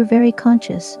said, you're very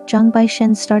conscious. Zhang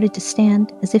Baishen started to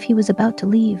stand, as if he was about to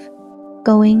leave.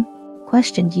 Going?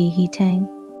 Questioned Yi Hitang.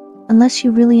 Unless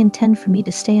you really intend for me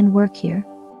to stay and work here?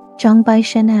 Zhang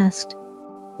Baishen asked.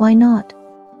 Why not?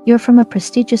 You're from a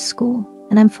prestigious school,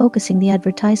 and I'm focusing the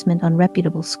advertisement on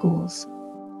reputable schools.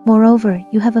 Moreover,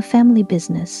 you have a family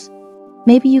business.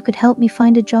 Maybe you could help me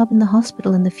find a job in the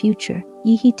hospital in the future,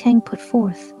 Yi Hitang put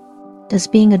forth. Does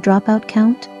being a dropout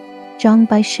count? Zhang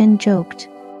Baishen joked.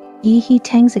 Yi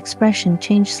Hitang's expression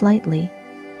changed slightly.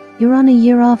 You're on a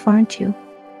year off, aren't you?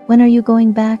 When are you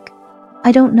going back?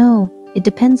 I don't know. It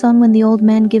depends on when the old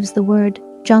man gives the word,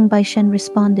 Zhang Baishen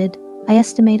responded. I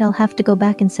estimate I'll have to go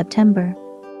back in September.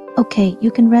 Okay, you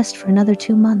can rest for another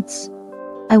 2 months.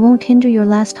 I won't hinder your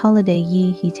last holiday,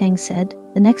 Yi Hitang said.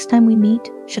 The next time we meet,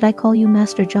 should I call you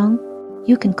Master Zhang?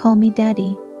 You can call me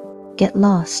Daddy. Get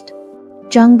lost.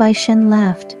 Zhang Baishen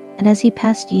laughed, and as he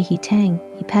passed Yi Hitang,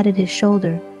 he patted his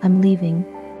shoulder. I'm leaving.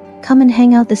 Come and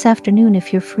hang out this afternoon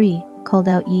if you're free, called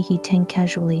out Yi Hitang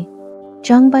casually.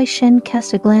 Zhang Baishen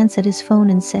cast a glance at his phone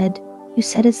and said, You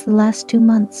said it's the last 2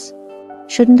 months.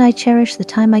 Shouldn't I cherish the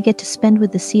time I get to spend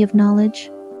with the Sea of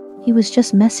Knowledge? He was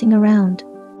just messing around.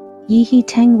 Yi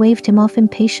Hitang waved him off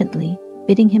impatiently,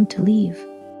 bidding him to leave.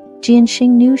 Jianxing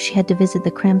knew she had to visit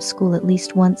the cram school at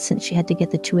least once since she had to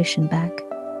get the tuition back.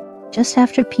 Just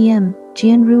after PM,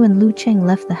 Jianru and Lu Cheng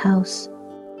left the house.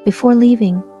 Before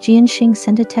leaving, Jianxing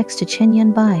sent a text to Chen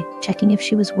Yanbai, checking if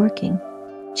she was working.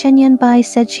 Chen Yanbai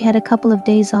said she had a couple of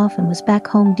days off and was back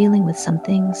home dealing with some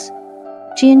things.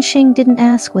 Jianxing didn't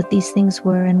ask what these things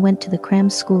were and went to the cram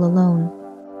school alone.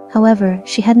 However,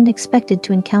 she hadn't expected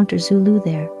to encounter Zulu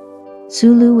there.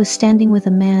 Zulu was standing with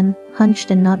a man,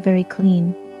 hunched and not very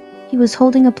clean. He was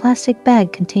holding a plastic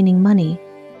bag containing money.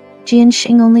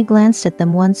 Jianxing only glanced at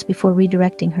them once before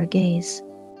redirecting her gaze.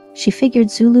 She figured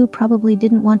Zulu probably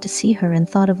didn't want to see her and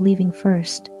thought of leaving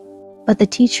first. But the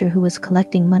teacher who was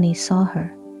collecting money saw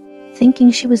her.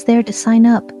 Thinking she was there to sign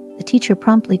up, the teacher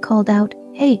promptly called out,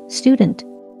 Hey, student!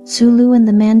 Zulu and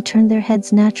the man turned their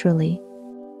heads naturally.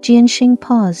 Jianxing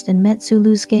paused and met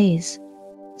Zulu's gaze.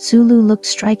 Zulu looked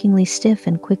strikingly stiff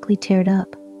and quickly teared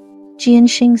up.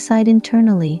 Jianxing sighed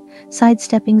internally,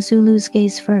 sidestepping Zulu's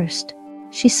gaze first.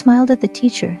 She smiled at the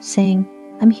teacher, saying,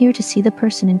 I'm here to see the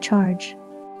person in charge.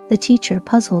 The teacher,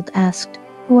 puzzled, asked,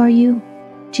 Who are you?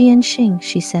 Jianxing,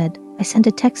 she said. I sent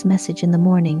a text message in the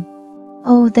morning.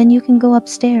 Oh, then you can go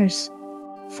upstairs.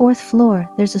 4th floor,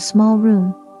 there's a small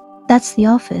room. That's the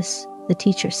office, the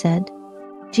teacher said.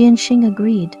 Jianxing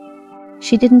agreed.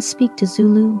 She didn't speak to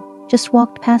Zulu, just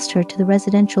walked past her to the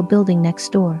residential building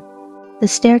next door. The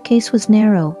staircase was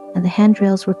narrow, and the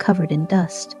handrails were covered in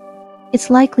dust. It's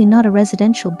likely not a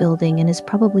residential building and is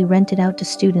probably rented out to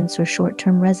students or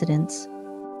short-term residents.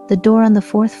 The door on the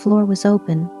 4th floor was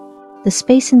open. The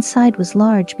space inside was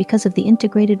large because of the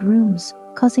integrated rooms,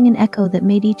 causing an echo that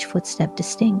made each footstep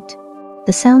distinct.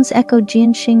 The sounds echoed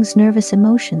Jianxing's nervous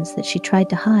emotions that she tried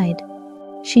to hide.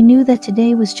 She knew that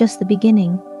today was just the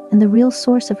beginning, and the real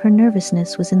source of her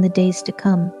nervousness was in the days to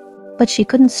come. But she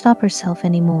couldn't stop herself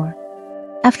anymore.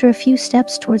 After a few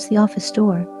steps towards the office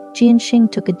door,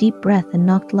 Jianxing took a deep breath and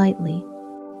knocked lightly.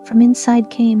 From inside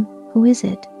came, Who is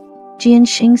it?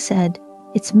 Jianxing said,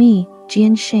 It's me,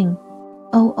 Jianxing.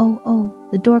 Oh,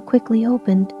 the door quickly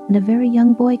opened, and a very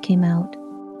young boy came out.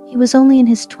 He was only in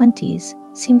his 20s,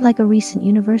 seemed like a recent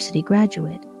university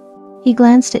graduate. He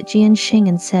glanced at Jianxing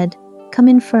and said, Come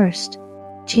in first.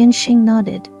 Jianxing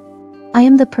nodded. I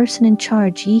am the person in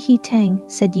charge, Yi Hitang,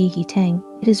 said Yi Hitang.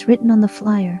 It is written on the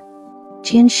flyer.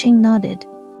 Jianxing nodded.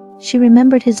 She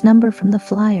remembered his number from the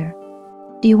flyer.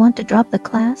 Do you want to drop the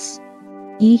class?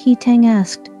 Yi Hitang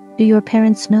asked. Do your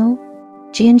parents know?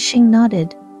 Jianxing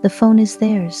nodded. The phone is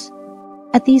theirs.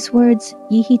 At these words,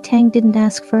 Yi Hitang didn't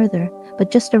ask further,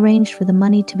 but just arranged for the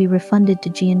money to be refunded to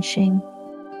Jianxing.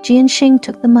 Jianxing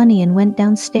took the money and went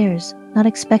downstairs, not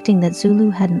expecting that Zulu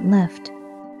hadn't left.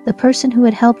 The person who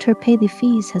had helped her pay the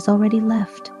fees has already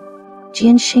left.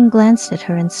 Jianxing glanced at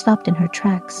her and stopped in her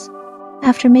tracks.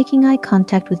 After making eye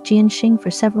contact with Jianxing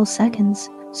for several seconds,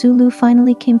 Zulu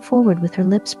finally came forward with her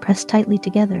lips pressed tightly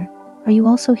together. "Are you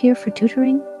also here for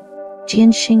tutoring?"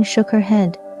 Jianxing shook her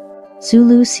head.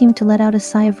 Zulu seemed to let out a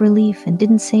sigh of relief and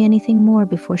didn't say anything more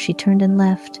before she turned and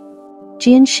left.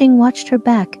 Jianxing watched her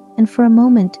back and for a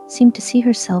moment seemed to see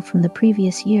herself from the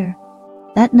previous year.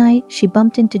 That night, she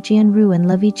bumped into Jianru and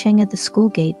Levi Cheng at the school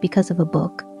gate because of a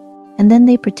book, and then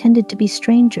they pretended to be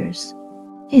strangers.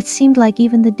 It seemed like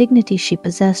even the dignity she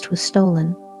possessed was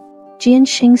stolen.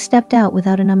 Jianxing stepped out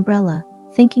without an umbrella,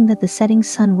 thinking that the setting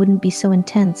sun wouldn't be so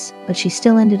intense, but she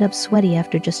still ended up sweaty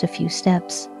after just a few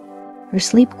steps. Her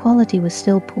sleep quality was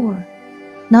still poor.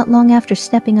 Not long after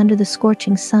stepping under the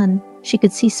scorching sun, she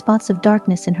could see spots of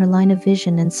darkness in her line of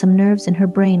vision and some nerves in her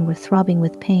brain were throbbing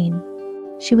with pain.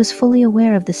 She was fully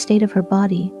aware of the state of her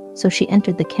body, so she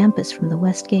entered the campus from the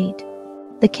west gate.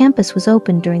 The campus was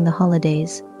open during the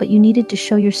holidays, but you needed to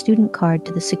show your student card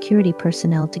to the security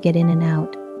personnel to get in and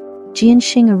out.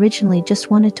 Jianxing originally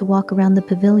just wanted to walk around the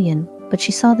pavilion, but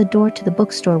she saw the door to the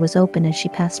bookstore was open as she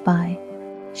passed by.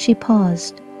 She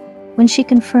paused. When she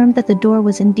confirmed that the door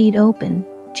was indeed open,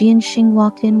 Jianxing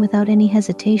walked in without any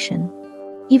hesitation.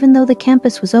 Even though the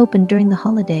campus was open during the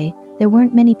holiday, there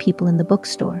weren't many people in the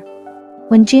bookstore.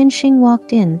 When Jianxing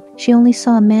walked in, she only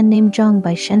saw a man named Zhang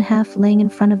Bie half laying in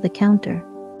front of the counter.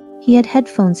 He had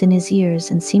headphones in his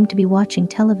ears and seemed to be watching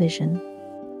television.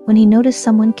 When he noticed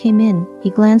someone came in, he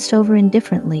glanced over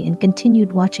indifferently and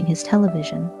continued watching his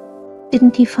television.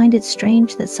 Didn't he find it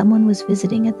strange that someone was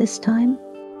visiting at this time?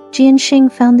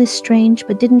 Jianxing found this strange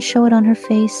but didn't show it on her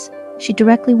face. She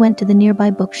directly went to the nearby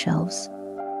bookshelves.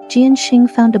 Jianxing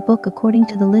found a book according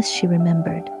to the list she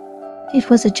remembered. It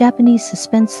was a Japanese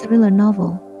suspense thriller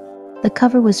novel. The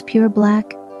cover was pure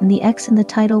black, and the X in the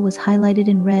title was highlighted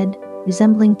in red,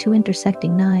 resembling two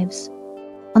intersecting knives.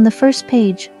 On the first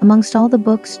page, amongst all the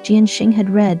books Jianxing had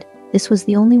read, this was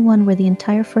the only one where the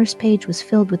entire first page was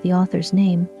filled with the author's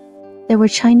name. There were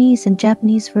Chinese and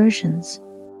Japanese versions.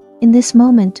 In this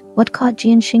moment, what caught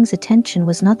Jianxing's attention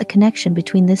was not the connection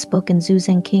between this book and Xu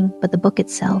Zhengqing, but the book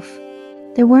itself.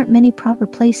 There weren't many proper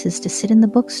places to sit in the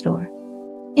bookstore.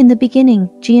 In the beginning,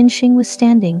 Jianxing was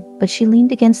standing, but she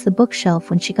leaned against the bookshelf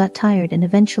when she got tired and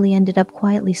eventually ended up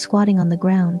quietly squatting on the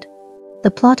ground.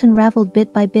 The plot unraveled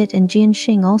bit by bit and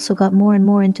Jianxing also got more and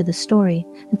more into the story,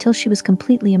 until she was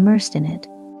completely immersed in it.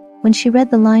 When she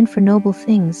read the line for noble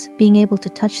things, being able to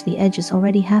touch the edge is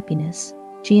already happiness,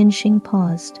 Jianxing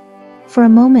paused. For a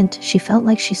moment, she felt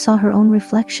like she saw her own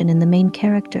reflection in the main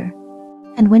character.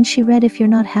 And when she read if you're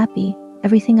not happy,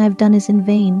 everything I've done is in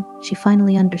vain, she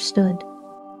finally understood.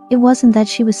 It wasn't that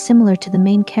she was similar to the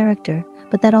main character,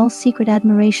 but that all secret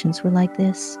admirations were like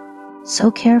this.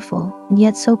 So careful, and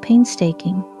yet so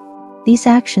painstaking. These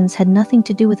actions had nothing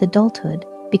to do with adulthood,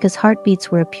 because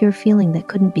heartbeats were a pure feeling that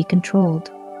couldn't be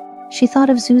controlled. She thought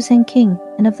of Xu Zhengqing,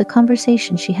 and of the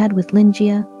conversation she had with Lin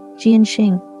Jia.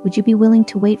 Jianxing, would you be willing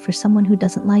to wait for someone who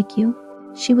doesn't like you?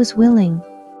 She was willing.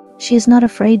 She is not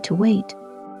afraid to wait,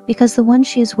 because the one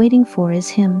she is waiting for is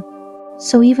him.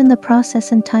 So even the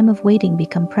process and time of waiting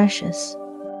become precious.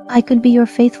 I could be your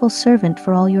faithful servant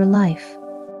for all your life.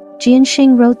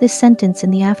 Jianxing wrote this sentence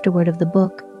in the afterword of the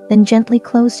book, then gently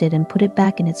closed it and put it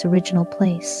back in its original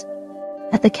place.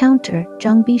 At the counter,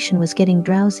 Zhang Bishan was getting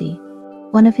drowsy.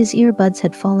 One of his earbuds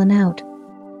had fallen out.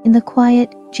 In the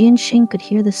quiet, Jianxing could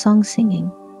hear the song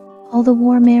singing. All the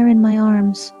warm air in my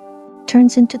arms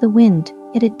turns into the wind,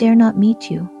 yet it dare not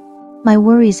meet you. My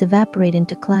worries evaporate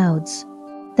into clouds,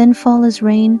 then fall as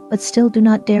rain, but still do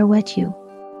not dare wet you.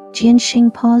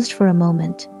 Jianxing paused for a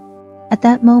moment. At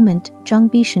that moment,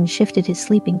 Zhang Bishan shifted his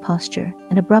sleeping posture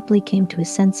and abruptly came to his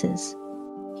senses.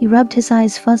 He rubbed his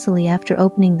eyes fuzzily after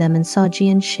opening them and saw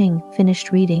Jianxing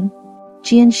finished reading.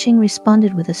 Jianxing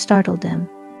responded with a startled "em."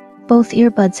 Both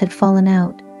earbuds had fallen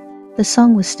out. The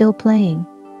song was still playing.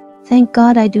 Thank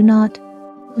God I do not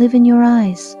live in your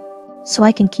eyes, so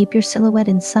I can keep your silhouette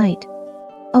in sight.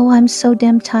 Oh, I'm so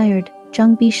damn tired.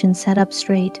 Zhang Bishan sat up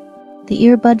straight. The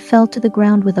earbud fell to the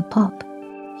ground with a pop.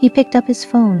 He picked up his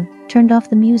phone, turned off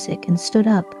the music, and stood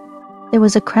up. There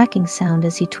was a cracking sound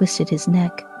as he twisted his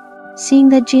neck. Seeing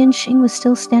that Jianxing was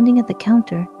still standing at the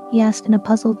counter, he asked in a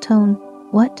puzzled tone,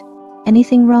 "What?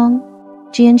 Anything wrong?"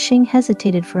 Jianxing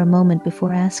hesitated for a moment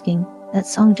before asking, "That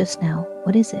song just now,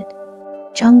 what is it?"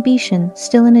 Zhang Bishan,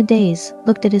 still in a daze,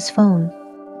 looked at his phone.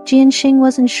 Jianxing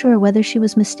wasn't sure whether she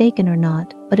was mistaken or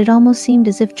not, but it almost seemed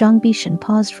as if Zhang Bishan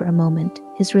paused for a moment,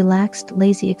 his relaxed,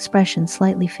 lazy expression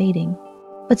slightly fading.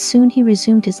 But soon he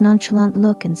resumed his nonchalant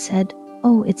look and said,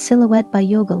 "Oh, it's Silhouette by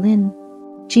Yoga Lin."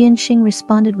 Jianxing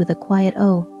responded with a quiet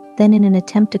 "oh," then in an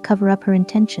attempt to cover up her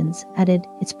intentions, added,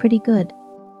 "It's pretty good."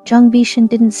 Zhang Bishan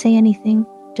didn't say anything,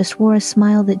 just wore a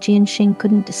smile that Jianxing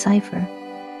couldn't decipher.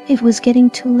 It was getting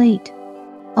too late.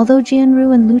 Although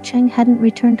Jianru and Lu Cheng hadn't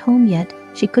returned home yet,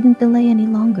 she couldn't delay any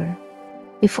longer.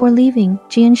 Before leaving,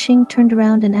 Jianxing turned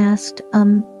around and asked,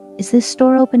 is this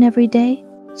store open every day?"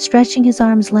 Stretching his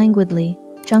arms languidly,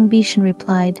 Zhang Bishan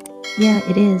replied, "Yeah,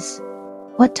 it is."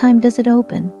 "What time does it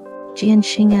open?"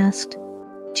 Jianxing asked.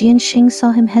 Jianxing saw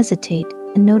him hesitate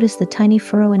and noticed the tiny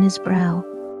furrow in his brow.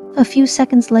 A few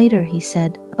seconds later, he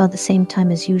said, "About the same time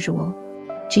as usual."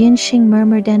 Jianxing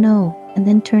murmured "no," and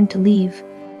then turned to leave.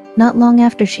 Not long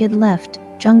after she had left,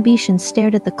 Zhang Bishan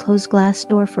stared at the closed glass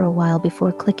door for a while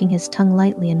before clicking his tongue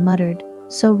lightly and muttered,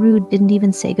 "So rude, didn't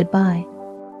even say goodbye."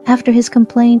 After his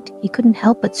complaint, he couldn't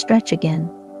help but stretch again.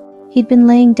 He'd been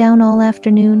laying down all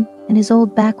afternoon, and his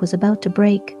old back was about to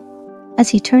break. As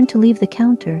he turned to leave the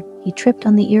counter, he tripped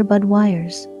on the earbud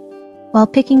wires. While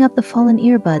picking up the fallen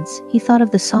earbuds, he thought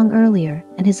of the song earlier,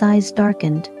 and his eyes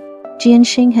darkened.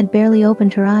 Jianxing had barely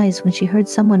opened her eyes when she heard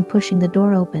someone pushing the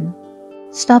door open.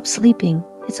 "Stop sleeping,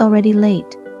 it's already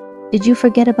late. Did you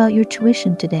forget about your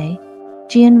tuition today?"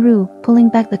 Jianru, pulling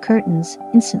back the curtains,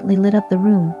 instantly lit up the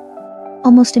room.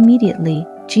 Almost immediately,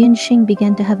 Jianxing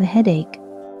began to have a headache.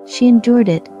 She endured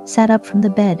it, sat up from the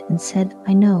bed, and said,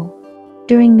 "I know."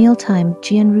 During mealtime,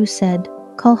 Jianru said,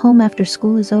 "Call home after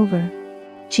school is over."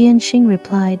 Jianxing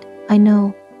replied, "I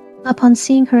know." Upon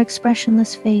seeing her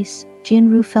expressionless face,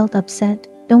 Jianru felt upset.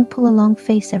 "Don't pull a long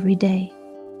face every day.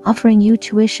 Offering you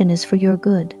tuition is for your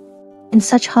good. In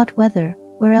such hot weather,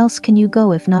 where else can you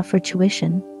go if not for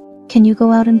tuition? Can you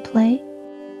go out and play?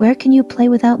 Where can you play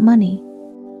without money?"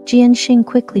 Jianxing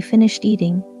quickly finished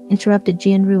eating, interrupted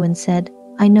Jianru and said,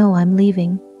 "I know, I'm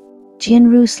leaving."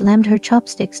 Jianru slammed her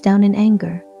chopsticks down in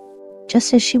anger.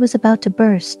 Just as she was about to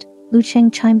burst, Lu Cheng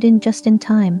chimed in just in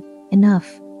time.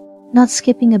 "Enough." Not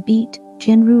skipping a beat,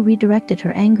 Jianru redirected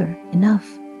her anger. "Enough.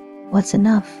 What's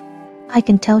enough? I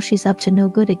can tell she's up to no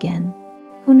good again.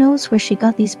 Who knows where she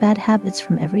got these bad habits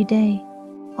from every day?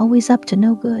 Always up to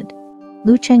no good."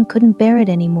 Lu Cheng couldn't bear it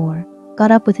anymore,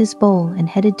 got up with his bowl and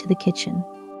headed to the kitchen.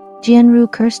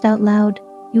 Jianru cursed out loud,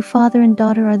 "You father and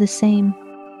daughter are the same.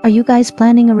 Are you guys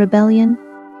planning a rebellion?"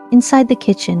 Inside the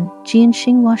kitchen,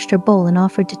 Jianxing washed her bowl and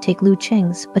offered to take Lu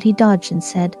Cheng's, but he dodged and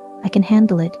said, "I can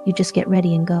handle it, you just get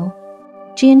ready and go."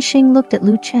 Jianxing looked at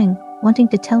Lu Cheng, wanting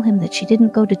to tell him that she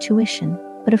didn't go to tuition,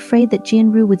 but afraid that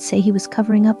Jianru would say he was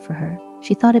covering up for her.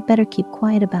 She thought it better keep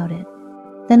quiet about it.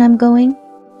 "Then I'm going?"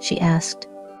 she asked.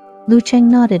 Lu Cheng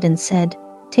nodded and said,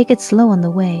 "Take it slow on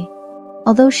the way."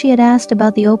 Although she had asked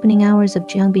about the opening hours of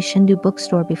Jiangbi Shendu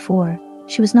bookstore before,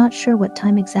 she was not sure what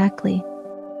time exactly.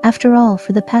 After all,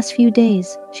 for the past few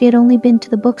days, she had only been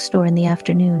to the bookstore in the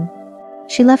afternoon.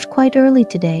 She left quite early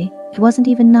today. It wasn't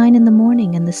even 9 in the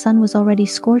morning and the sun was already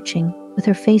scorching, with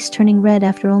her face turning red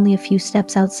after only a few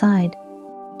steps outside.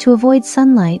 To avoid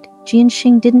sunlight,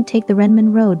 Jianxing didn't take the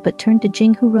Renmin Road but turned to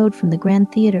Jinghu Road from the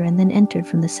Grand Theater and then entered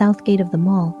from the south gate of the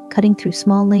mall, cutting through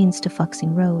small lanes to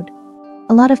Fuxing Road.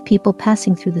 A lot of people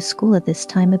passing through the school at this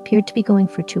time appeared to be going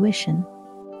for tuition.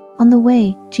 On the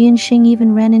way, Jianxing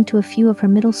even ran into a few of her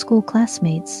middle school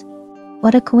classmates.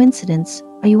 "What a coincidence,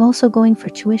 are you also going for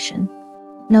tuition?"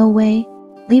 "No way,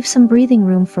 leave some breathing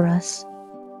room for us."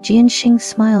 Jianxing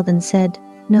smiled and said,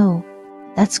 "No."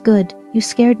 "That's good, you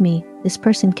scared me," this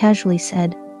person casually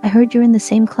said. "I heard you're in the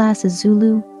same class as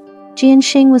Zulu."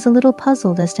 Jianxing was a little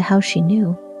puzzled as to how she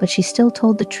knew, but she still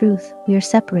told the truth. "We are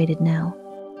separated now."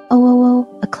 Oh,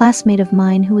 a classmate of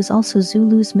mine who was also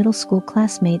Zulu's middle school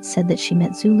classmate said that she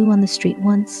met Zulu on the street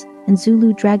once, and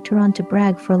Zulu dragged her on to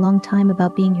brag for a long time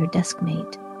about being your desk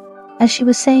mate. As she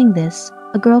was saying this,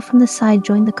 a girl from the side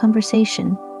joined the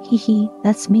conversation. "Hee,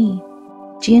 that's me."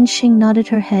 Jianxing nodded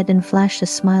her head and flashed a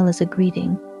smile as a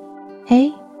greeting.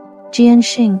 "Hey?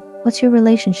 Jianxing, what's your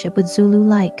relationship with Zulu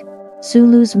like?"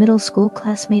 Zulu's middle school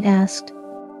classmate asked.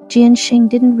 Jianxing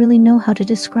didn't really know how to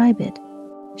describe it.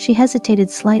 She hesitated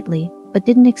slightly, but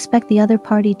didn't expect the other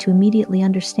party to immediately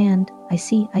understand. I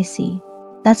see.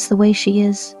 That's the way she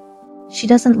is. She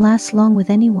doesn't last long with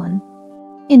anyone.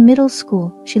 In middle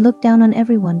school, she looked down on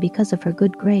everyone because of her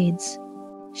good grades.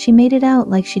 She made it out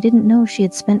like she didn't know she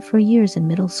had spent 4 years in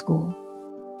middle school.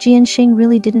 Jianxing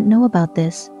really didn't know about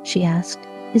this, she asked.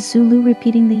 Is Zulu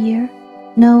repeating the year?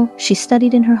 No, she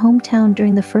studied in her hometown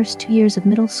during the first 2 years of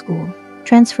middle school.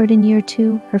 Transferred in year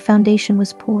 2, her foundation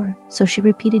was poor, so she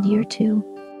repeated year 2.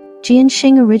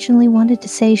 Jianxing originally wanted to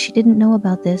say she didn't know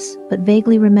about this, but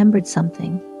vaguely remembered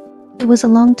something. It was a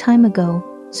long time ago.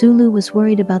 Zulu was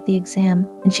worried about the exam,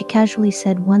 and she casually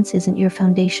said, "Once, isn't your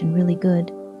foundation really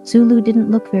good?" Zulu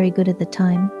didn't look very good at the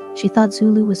time. She thought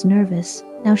Zulu was nervous.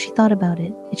 Now she thought about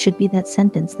it. It should be that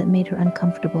sentence that made her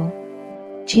uncomfortable.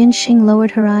 Jianxing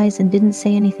lowered her eyes and didn't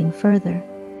say anything further.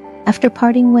 After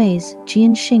parting ways,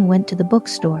 Jianxing went to the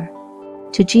bookstore.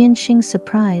 To Jianxing's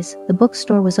surprise, the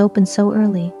bookstore was open so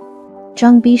early.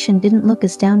 Zhang Bishan didn't look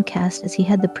as downcast as he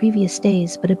had the previous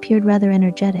days, but appeared rather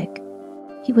energetic.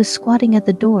 He was squatting at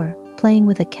the door, playing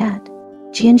with a cat.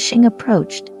 Jianxing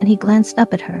approached, and he glanced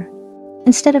up at her.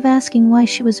 Instead of asking why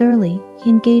she was early, he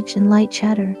engaged in light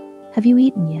chatter. "Have you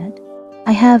eaten yet?"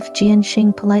 "I have,"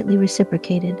 Jianxing politely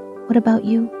reciprocated. "What about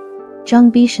you?"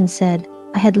 Zhang Bishan said,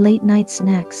 "I had late-night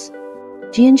snacks."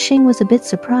 Jianxing was a bit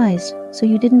surprised. "So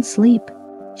you didn't sleep?"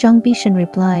 Zhang Bishan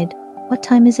replied, "What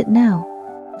time is it now?"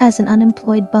 "As an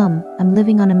unemployed bum, I'm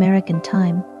living on American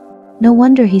time." No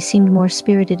wonder he seemed more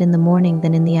spirited in the morning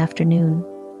than in the afternoon.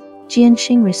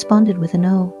 Jianxing responded with an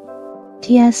 "oh."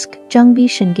 "Tsk," Zhang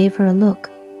Bishan gave her a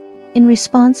look. In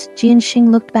response, Jianxing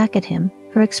looked back at him,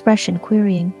 her expression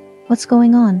querying, "What's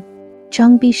going on?"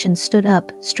 Zhang Bishan stood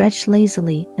up, stretched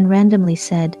lazily, and randomly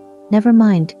said, "Never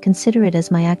mind, consider it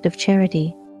as my act of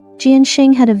charity."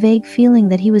 Jianxing had a vague feeling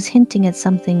that he was hinting at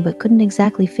something but couldn't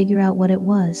exactly figure out what it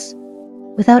was.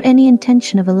 Without any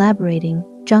intention of elaborating,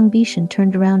 Zhang Bishan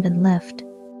turned around and left.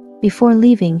 Before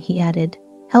leaving, he added,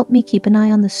 "Help me keep an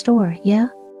eye on the store, yeah?"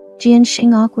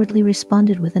 Jianxing awkwardly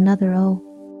responded with another "oh."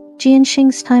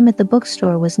 Jianxing's time at the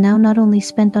bookstore was now not only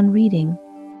spent on reading.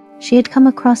 She had come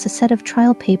across a set of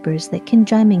trial papers that Qin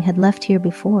Jiaming had left here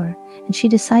before, and she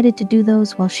decided to do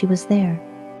those while she was there.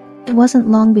 It wasn't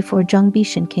long before Zhang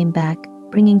Bishan came back,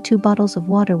 bringing 2 bottles of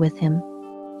water with him.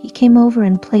 He came over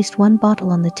and placed 1 bottle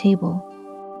on the table.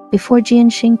 Before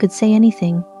Jianxing could say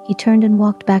anything, he turned and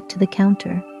walked back to the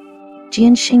counter.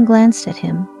 Jianxing glanced at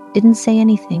him, didn't say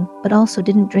anything, but also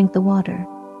didn't drink the water.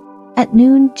 At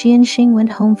noon, Jianxing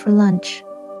went home for lunch.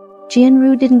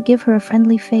 Jianru didn't give her a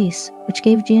friendly face, which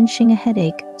gave Jianxing a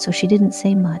headache, so she didn't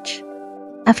say much.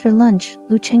 After lunch,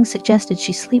 Lu Cheng suggested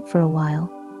she sleep for a while.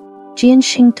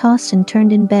 Jianxing tossed and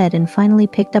turned in bed and finally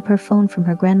picked up her phone from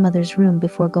her grandmother's room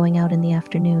before going out in the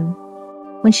afternoon.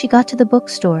 When she got to the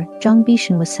bookstore, Zhang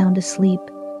Bishan was sound asleep.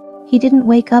 He didn't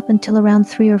wake up until around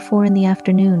 3 or 4 in the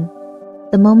afternoon.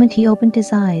 The moment he opened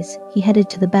his eyes, he headed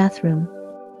to the bathroom.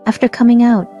 After coming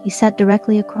out, he sat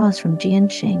directly across from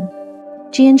Jianxing.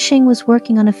 Jianxing was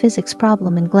working on a physics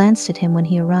problem and glanced at him when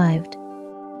he arrived.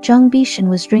 Zhang Bishan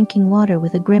was drinking water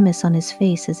with a grimace on his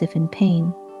face as if in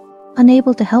pain.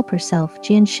 Unable to help herself,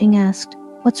 Jianxing asked,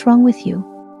 "What's wrong with you?"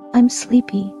 "I'm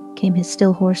sleepy," came his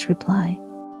still hoarse reply.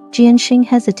 Jianxing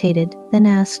hesitated, then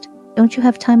asked, "Don't you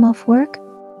have time off work?"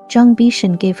 Zhang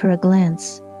Bishan gave her a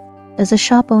glance. Does a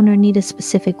shop owner need a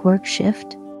specific work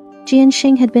shift?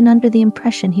 Jianxing had been under the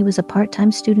impression he was a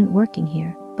part-time student working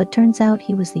here, but turns out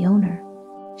he was the owner.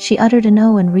 She uttered a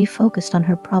no and refocused on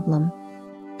her problem.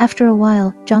 After a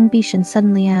while, Zhang Bishan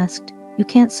suddenly asked, "You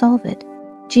can't solve it?"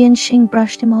 Jianxing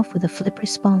brushed him off with a flip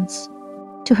response.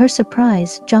 To her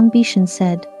surprise, Zhang Bishan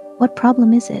said, "What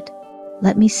problem is it?"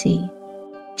 "Let me see."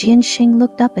 Jianxing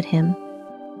looked up at him.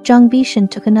 Zhang Bishan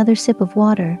took another sip of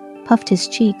water, puffed his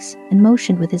cheeks, and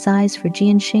motioned with his eyes for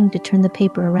Jianxing to turn the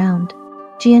paper around.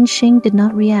 Jianxing did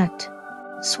not react.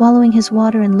 Swallowing his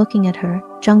water and looking at her,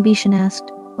 Zhang Bishan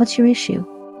asked, "What's your issue?"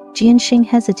 Jianxing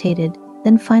hesitated,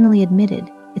 then finally admitted,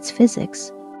 "It's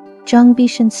physics." Zhang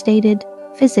Bishan stated,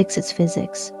 "Physics, it's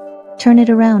physics. Turn it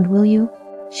around, will you?"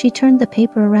 She turned the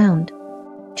paper around.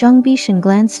 Zhang Bishan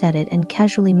glanced at it and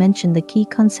casually mentioned the key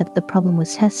concept the problem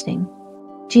was testing.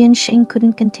 Jianxing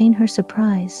couldn't contain her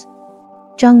surprise.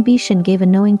 Zhang Bishan gave a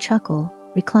knowing chuckle,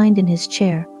 reclined in his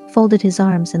chair, folded his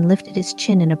arms and lifted his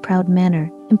chin in a proud manner.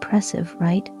 Impressive,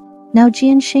 right? Now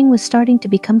Jianxing was starting to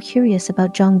become curious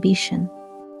about Zhang Bishan.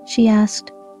 She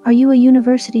asked, "Are you a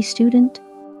university student?"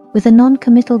 With a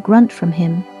non-committal grunt from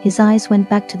him, his eyes went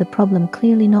back to the problem,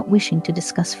 clearly not wishing to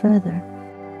discuss further.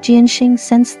 Jianxing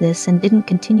sensed this and didn't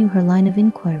continue her line of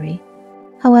inquiry.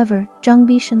 However, Zhang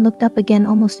Bishan looked up again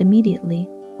almost immediately.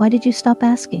 "Why did you stop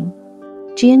asking?"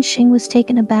 Jianxing was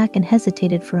taken aback and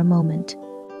hesitated for a moment.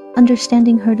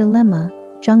 Understanding her dilemma,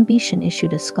 Zhang Bishan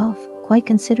issued a scoff. "Quite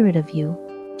considerate of you."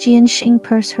 Jianxing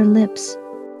pursed her lips.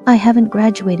 "I haven't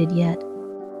graduated yet.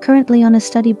 Currently on a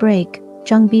study break,"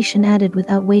 Zhang Bishan added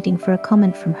without waiting for a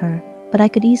comment from her, "but I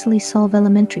could easily solve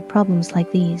elementary problems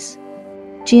like these."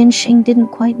 Jianxing didn't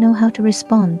quite know how to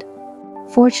respond.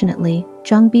 Fortunately,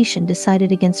 Zhang Bishan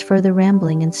decided against further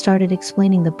rambling and started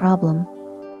explaining the problem.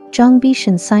 Zhang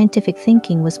Bishan's scientific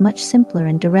thinking was much simpler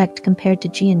and direct compared to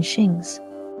Jianxing's.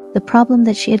 The problem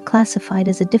that she had classified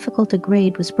as a difficult to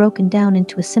grade was broken down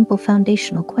into a simple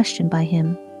foundational question by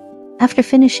him. After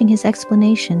finishing his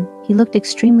explanation, he looked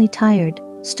extremely tired,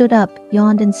 stood up,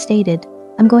 yawned and stated,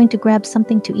 "I'm going to grab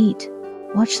something to eat.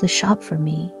 Watch the shop for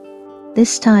me."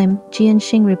 This time,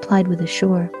 Jianxing replied with a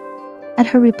sure. At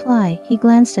her reply, he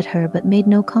glanced at her but made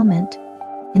no comment.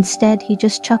 Instead, he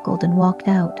just chuckled and walked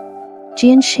out.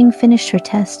 Jianxing finished her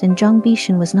test and Zhang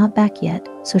Bishan was not back yet,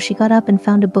 so she got up and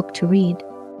found a book to read.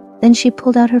 Then she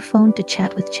pulled out her phone to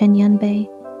chat with Chen Yanbei.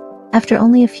 After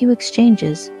only a few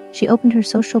exchanges, she opened her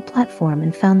social platform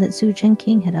and found that Xu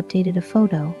Zhengqing had updated a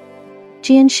photo.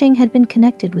 Jianxing had been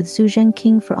connected with Xu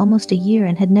Zhengqing for almost a year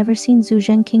and had never seen Xu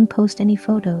Zhengqing post any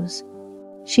photos.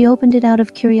 She opened it out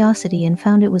of curiosity and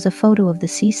found it was a photo of the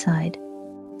seaside.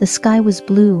 The sky was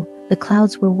blue, the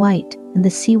clouds were white, and the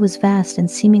sea was vast and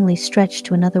seemingly stretched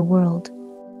to another world.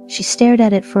 She stared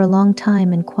at it for a long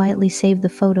time and quietly saved the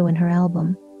photo in her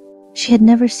album. She had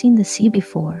never seen the sea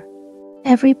before.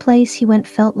 Every place he went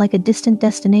felt like a distant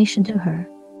destination to her.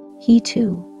 He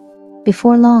too.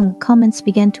 Before long, comments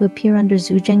began to appear under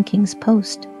Xu Zhengqing's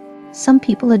post. Some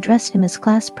people addressed him as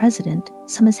class president,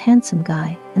 some as handsome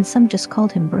guy, and some just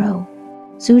called him bro.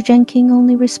 Xu Zhengqing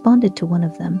only responded to one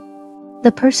of them.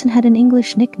 The person had an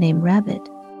English nickname, Rabbit.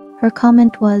 Her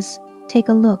comment was, "Take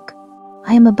a look.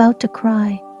 I am about to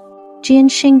cry."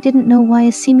 Jianxing didn't know why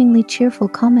a seemingly cheerful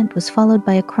comment was followed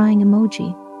by a crying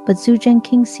emoji, but Xu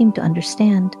Zhengqing seemed to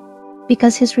understand.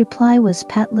 Because his reply was,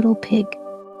 "Pat little pig."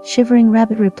 Shivering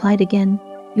Rabbit replied again,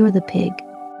 "You're the pig.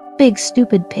 Big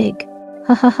stupid pig.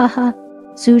 Ha ha ha ha."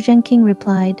 Xu Zhengqing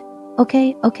replied,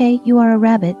 Okay, you are a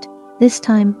rabbit." This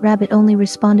time, Rabbit only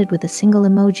responded with a single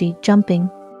emoji, jumping.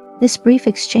 This brief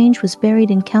exchange was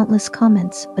buried in countless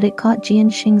comments, but it caught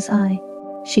Jianxing's eye.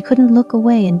 She couldn't look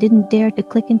away and didn't dare to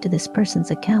click into this person's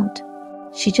account.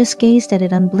 She just gazed at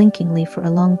it unblinkingly for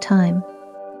a long time.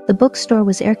 The bookstore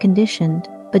was air-conditioned,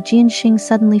 but Jianxing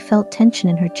suddenly felt tension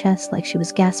in her chest like she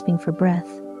was gasping for breath.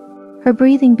 Her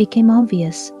breathing became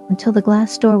obvious until the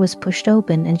glass door was pushed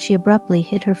open and she abruptly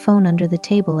hid her phone under the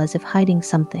table as if hiding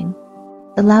something.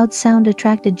 The loud sound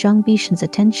attracted Zhang Bishan's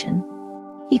attention.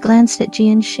 He glanced at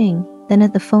Jianxing, then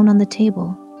at the phone on the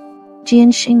table.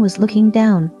 Jianxing was looking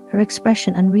down, her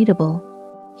expression unreadable.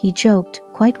 He joked,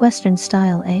 "Quite Western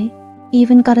style, eh?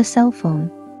 Even got a cell phone."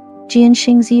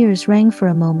 Jianxing's ears rang for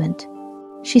a moment.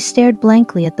 She stared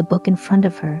blankly at the book in front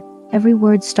of her, every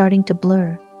word starting to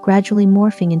blur, gradually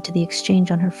morphing into the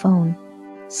exchange on her phone.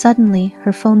 Suddenly,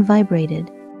 her phone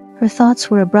vibrated. Her thoughts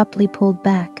were abruptly pulled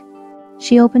back.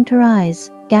 She opened her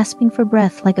eyes, gasping for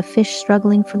breath like a fish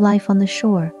struggling for life on the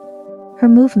shore. Her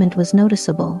movement was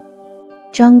noticeable.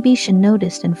 Zhang Bishan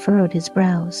noticed and furrowed his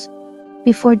brows.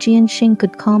 Before Jianxing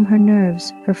could calm her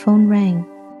nerves, her phone rang.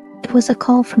 It was a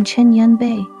call from Chen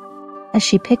Yanbei. As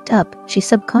she picked up, she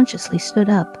subconsciously stood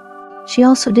up. She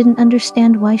also didn't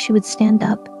understand why she would stand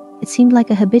up. It seemed like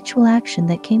a habitual action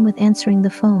that came with answering the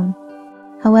phone.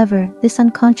 However, this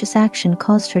unconscious action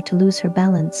caused her to lose her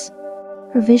balance.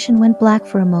 Her vision went black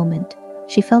for a moment.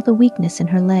 She felt a weakness in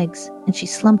her legs, and she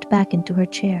slumped back into her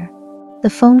chair. The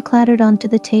phone clattered onto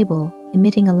the table,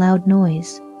 emitting a loud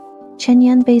noise. Chen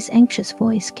Yanbei's anxious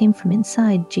voice came from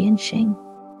inside Jianxing.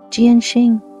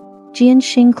 "Jianxing."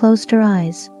 Jianxing closed her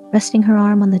eyes, resting her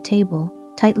arm on the table,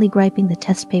 tightly gripping the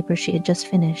test paper she had just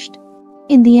finished.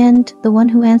 In the end, the one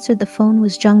who answered the phone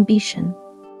was Zhang Bishan.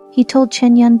 He told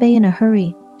Chen Yanbei in a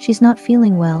hurry, "She's not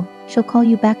feeling well, she'll call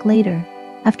you back later."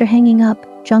 After hanging up,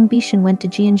 Zhang Bishan went to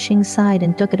Jianxing's side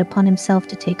and took it upon himself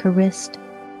to take her wrist.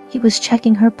 He was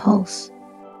checking her pulse.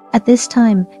 At this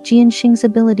time, Jianxing's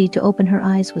ability to open her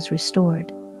eyes was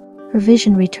restored. Her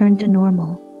vision returned to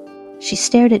normal. She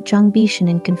stared at Zhang Bishan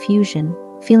in confusion,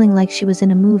 feeling like she was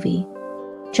in a movie.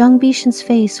 Zhang Bishan's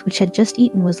face, which had just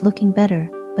eaten, was looking better,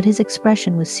 but his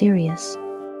expression was serious.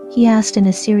 He asked in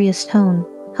a serious tone,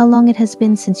 "How long it has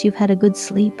been since you've had a good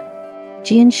sleep?"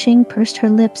 Jianxing pursed her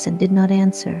lips and did not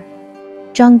answer.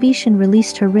 Zhang Bishan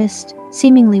released her wrist,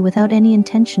 seemingly without any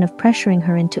intention of pressuring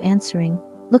her into answering,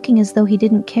 looking as though he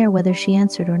didn't care whether she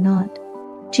answered or not.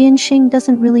 Jianxing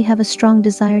doesn't really have a strong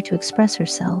desire to express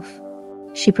herself.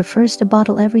 She prefers to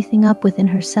bottle everything up within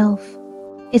herself.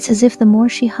 It's as if the more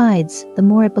she hides, the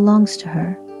more it belongs to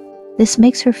her. This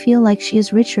makes her feel like she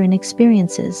is richer in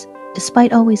experiences,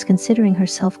 despite always considering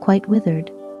herself quite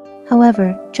withered.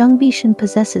 However, Zhang Bishan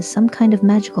possesses some kind of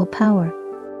magical power.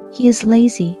 He is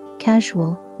lazy,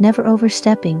 casual, never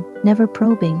overstepping, never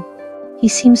probing. He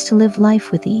seems to live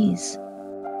life with ease.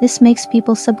 This makes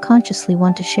people subconsciously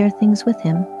want to share things with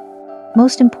him.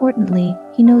 Most importantly,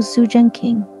 he knows Xu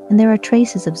Zhengqing, and there are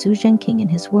traces of Xu Zhengqing in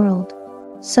his world.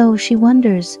 So she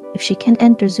wonders if she can't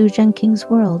enter Xu Zhengqing's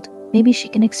world, maybe she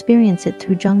can experience it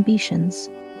through Zhang Bishan's.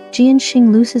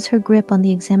 Jianxing looses her grip on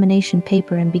the examination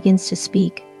paper and begins to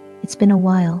speak. It's been a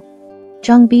while.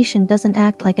 Zhang Bishan doesn't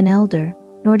act like an elder,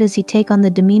 nor does he take on the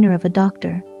demeanor of a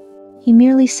doctor. He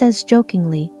merely says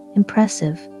jokingly,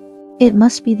 impressive. It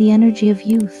must be the energy of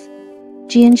youth.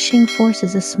 Jianxing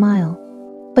forces a smile.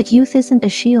 But youth isn't a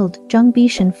shield. Zhang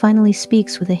Bishan finally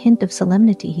speaks with a hint of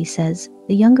solemnity. He says,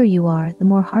 the younger you are, the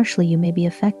more harshly you may be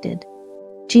affected.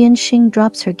 Jianxing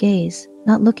drops her gaze,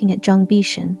 not looking at Zhang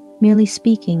Bishan, merely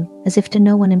speaking, as if to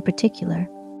no one in particular.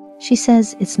 She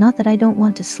says, it's not that I don't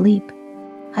want to sleep.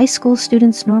 High school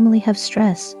students normally have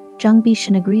stress. Zhang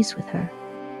Bishan agrees with her.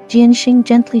 Jianxing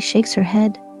gently shakes her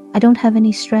head. I don't have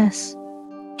any stress.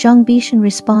 Zhang Bishan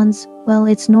responds, well,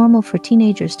 it's normal for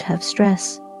teenagers to have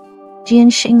stress.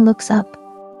 Jianxing looks up.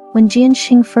 When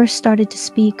Jianxing first started to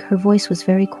speak, her voice was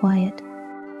very quiet.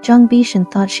 Zhang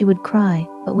Bishan thought she would cry,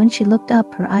 but when she looked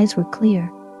up, her eyes were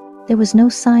clear. There was no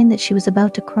sign that she was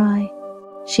about to cry.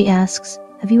 She asks,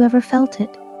 have you ever felt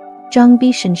it? Zhang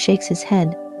Bishan shakes his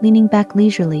head, leaning back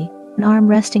leisurely, an arm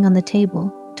resting on the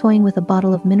table, toying with a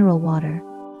bottle of mineral water.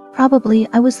 Probably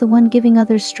I was the one giving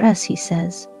others stress, he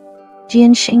says.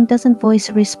 Jianxing doesn't voice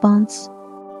a response.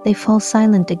 They fall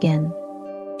silent again.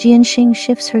 Jianxing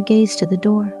shifts her gaze to the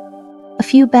door. A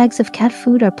few bags of cat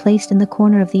food are placed in the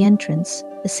corner of the entrance,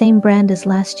 the same brand as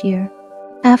last year.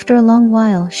 After a long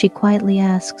while, she quietly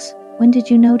asks, when did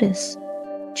you notice?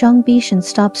 Zhang Bishan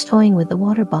stops toying with the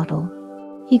water bottle.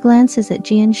 He glances at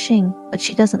Jianxing, but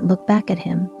she doesn't look back at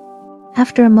him.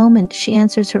 After a moment, she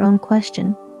answers her own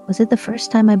question. Was it the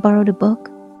first time I borrowed a book?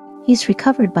 He's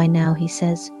recovered by now, he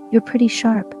says. You're pretty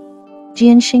sharp.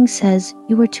 Jianxing says,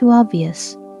 you were too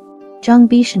obvious. Zhang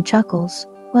Bishan chuckles.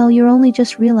 Well, you're only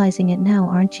just realizing it now,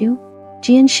 aren't you?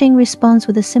 Jianxing responds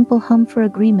with a simple hum for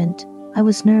agreement. I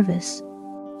was nervous.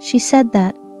 She said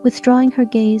that, withdrawing her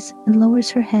gaze, and lowers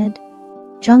her head.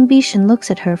 Zhang Bishan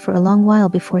looks at her for a long while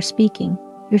before speaking.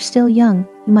 You're still young,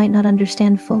 you might not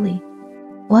understand fully.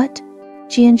 What?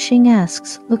 Jianxing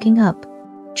asks, looking up.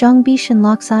 Zhang Bishan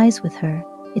locks eyes with her.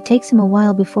 It takes him a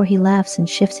while before he laughs and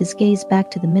shifts his gaze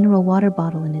back to the mineral water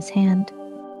bottle in his hand.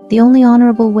 The only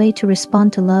honorable way to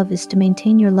respond to love is to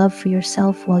maintain your love for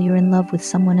yourself while you're in love with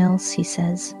someone else, he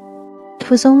says. It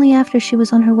was only after she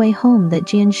was on her way home that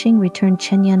Jianxing returned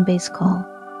Chen Yanbei's call.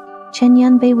 Chen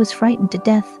Yanbei was frightened to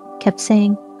death, kept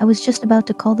saying, I was just about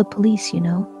to call the police, you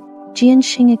know.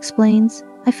 Jianxing explains,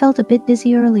 I felt a bit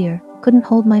dizzy earlier, couldn't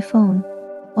hold my phone.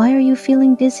 Why are you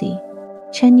feeling dizzy?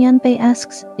 Chen Yanbei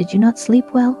asks, did you not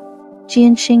sleep well?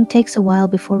 Jianxing takes a while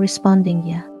before responding,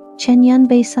 yeah. Chen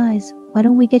Yanbei sighs, why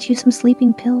don't we get you some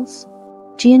sleeping pills?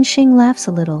 Jianxing laughs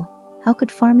a little. How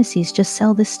could pharmacies just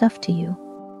sell this stuff to you?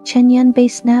 Chen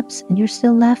Yanbei snaps, and you're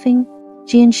still laughing?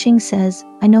 Jianxing says,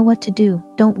 I know what to do,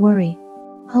 don't worry.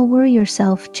 I'll worry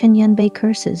yourself, Chen Yanbei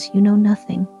curses, you know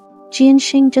nothing.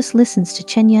 Jianxing just listens to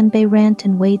Chen Yanbei rant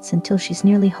and waits until she's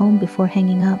nearly home before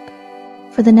hanging up.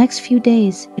 For the next few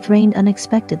days, it rained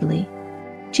unexpectedly.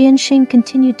 Jianxing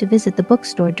continued to visit the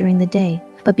bookstore during the day,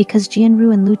 but because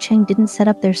Jianru and Lu Cheng didn't set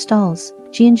up their stalls,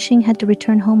 Jianxing had to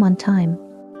return home on time.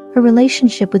 Her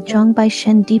relationship with Zhang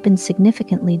Baishen deepened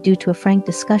significantly due to a frank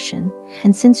discussion,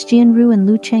 and since Jianru and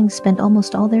Lu Cheng spent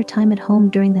almost all their time at home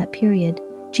during that period,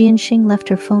 Jianxing left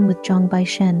her phone with Zhang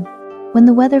Baishen. When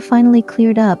the weather finally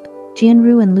cleared up,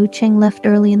 Jianru and Lu Cheng left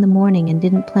early in the morning and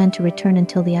didn't plan to return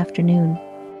until the afternoon.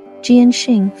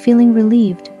 Jianxing, feeling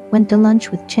relieved, went to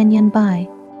lunch with Chen Yanbai.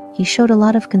 He showed a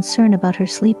lot of concern about her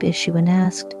sleep issue and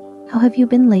asked, how have you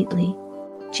been lately?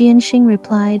 Jianxing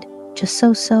replied, just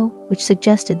so-so, which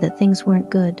suggested that things weren't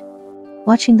good.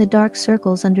 Watching the dark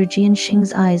circles under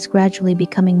Jianxing's eyes gradually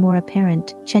becoming more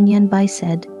apparent, Chen Yanbai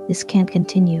said, this can't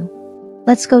continue.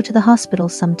 Let's go to the hospital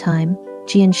sometime,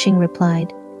 Jianxing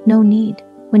replied. No need,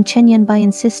 when Chen Yanbai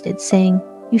insisted, saying,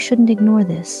 you shouldn't ignore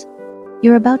this.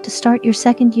 You're about to start your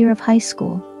second year of high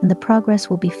school, and the progress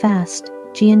will be fast.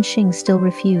 Jianxing still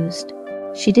refused.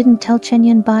 She didn't tell Chen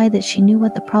Yanbai that she knew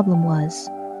what the problem was.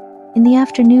 In the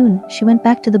afternoon, she went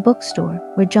back to the bookstore,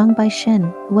 where Zhang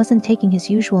Baishen, who wasn't taking his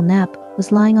usual nap,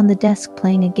 was lying on the desk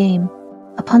playing a game.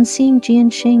 Upon seeing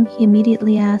Jianxing, he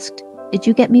immediately asked, did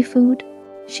you get me food?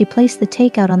 She placed the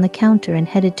takeout on the counter and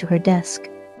headed to her desk.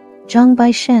 Zhang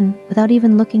Baishen, without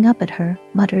even looking up at her,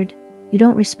 muttered, you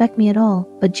don't respect me at all,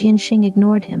 but Jianxing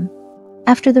ignored him.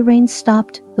 After the rain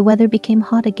stopped, the weather became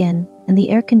hot again, and the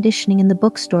air conditioning in the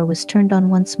bookstore was turned on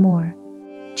once more.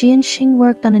 Jianxing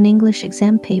worked on an English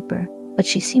exam paper, but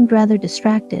she seemed rather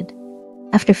distracted.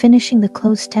 After finishing the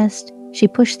closed test, she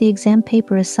pushed the exam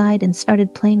paper aside and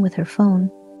started playing with her phone.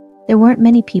 There weren't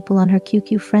many people on her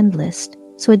QQ friend list,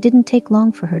 so it didn't take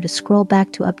long for her to scroll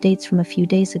back to updates from a few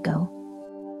days ago.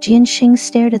 Jianxing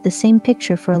stared at the same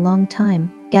picture for a long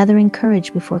time, gathering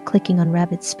courage before clicking on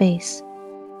Rabbit's space.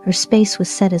 Her space was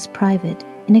set as private,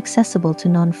 inaccessible to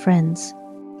non-friends.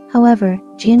 However,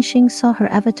 Jianxing saw her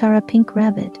avatar, a pink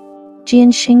rabbit.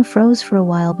 Jianxing froze for a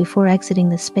while before exiting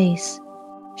the space.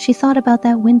 She thought about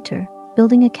that winter,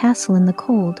 building a castle in the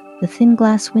cold, the thin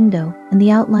glass window, and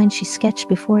the outline she sketched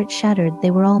before it shattered.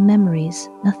 They were all memories,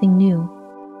 nothing new.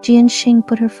 Jianxing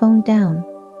put her phone down.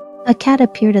 A cat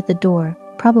appeared at the door,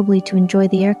 probably to enjoy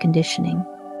the air conditioning.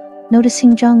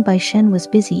 Noticing Zhang Baishen was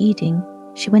busy eating,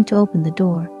 she went to open the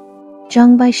door.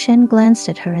 Zhang Baishen glanced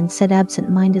at her and said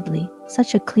absent-mindedly,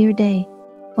 "Such a clear day."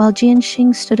 While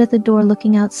Jianxing stood at the door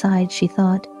looking outside, she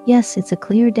thought, "Yes, it's a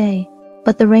clear day,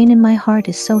 but the rain in my heart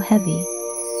is so heavy."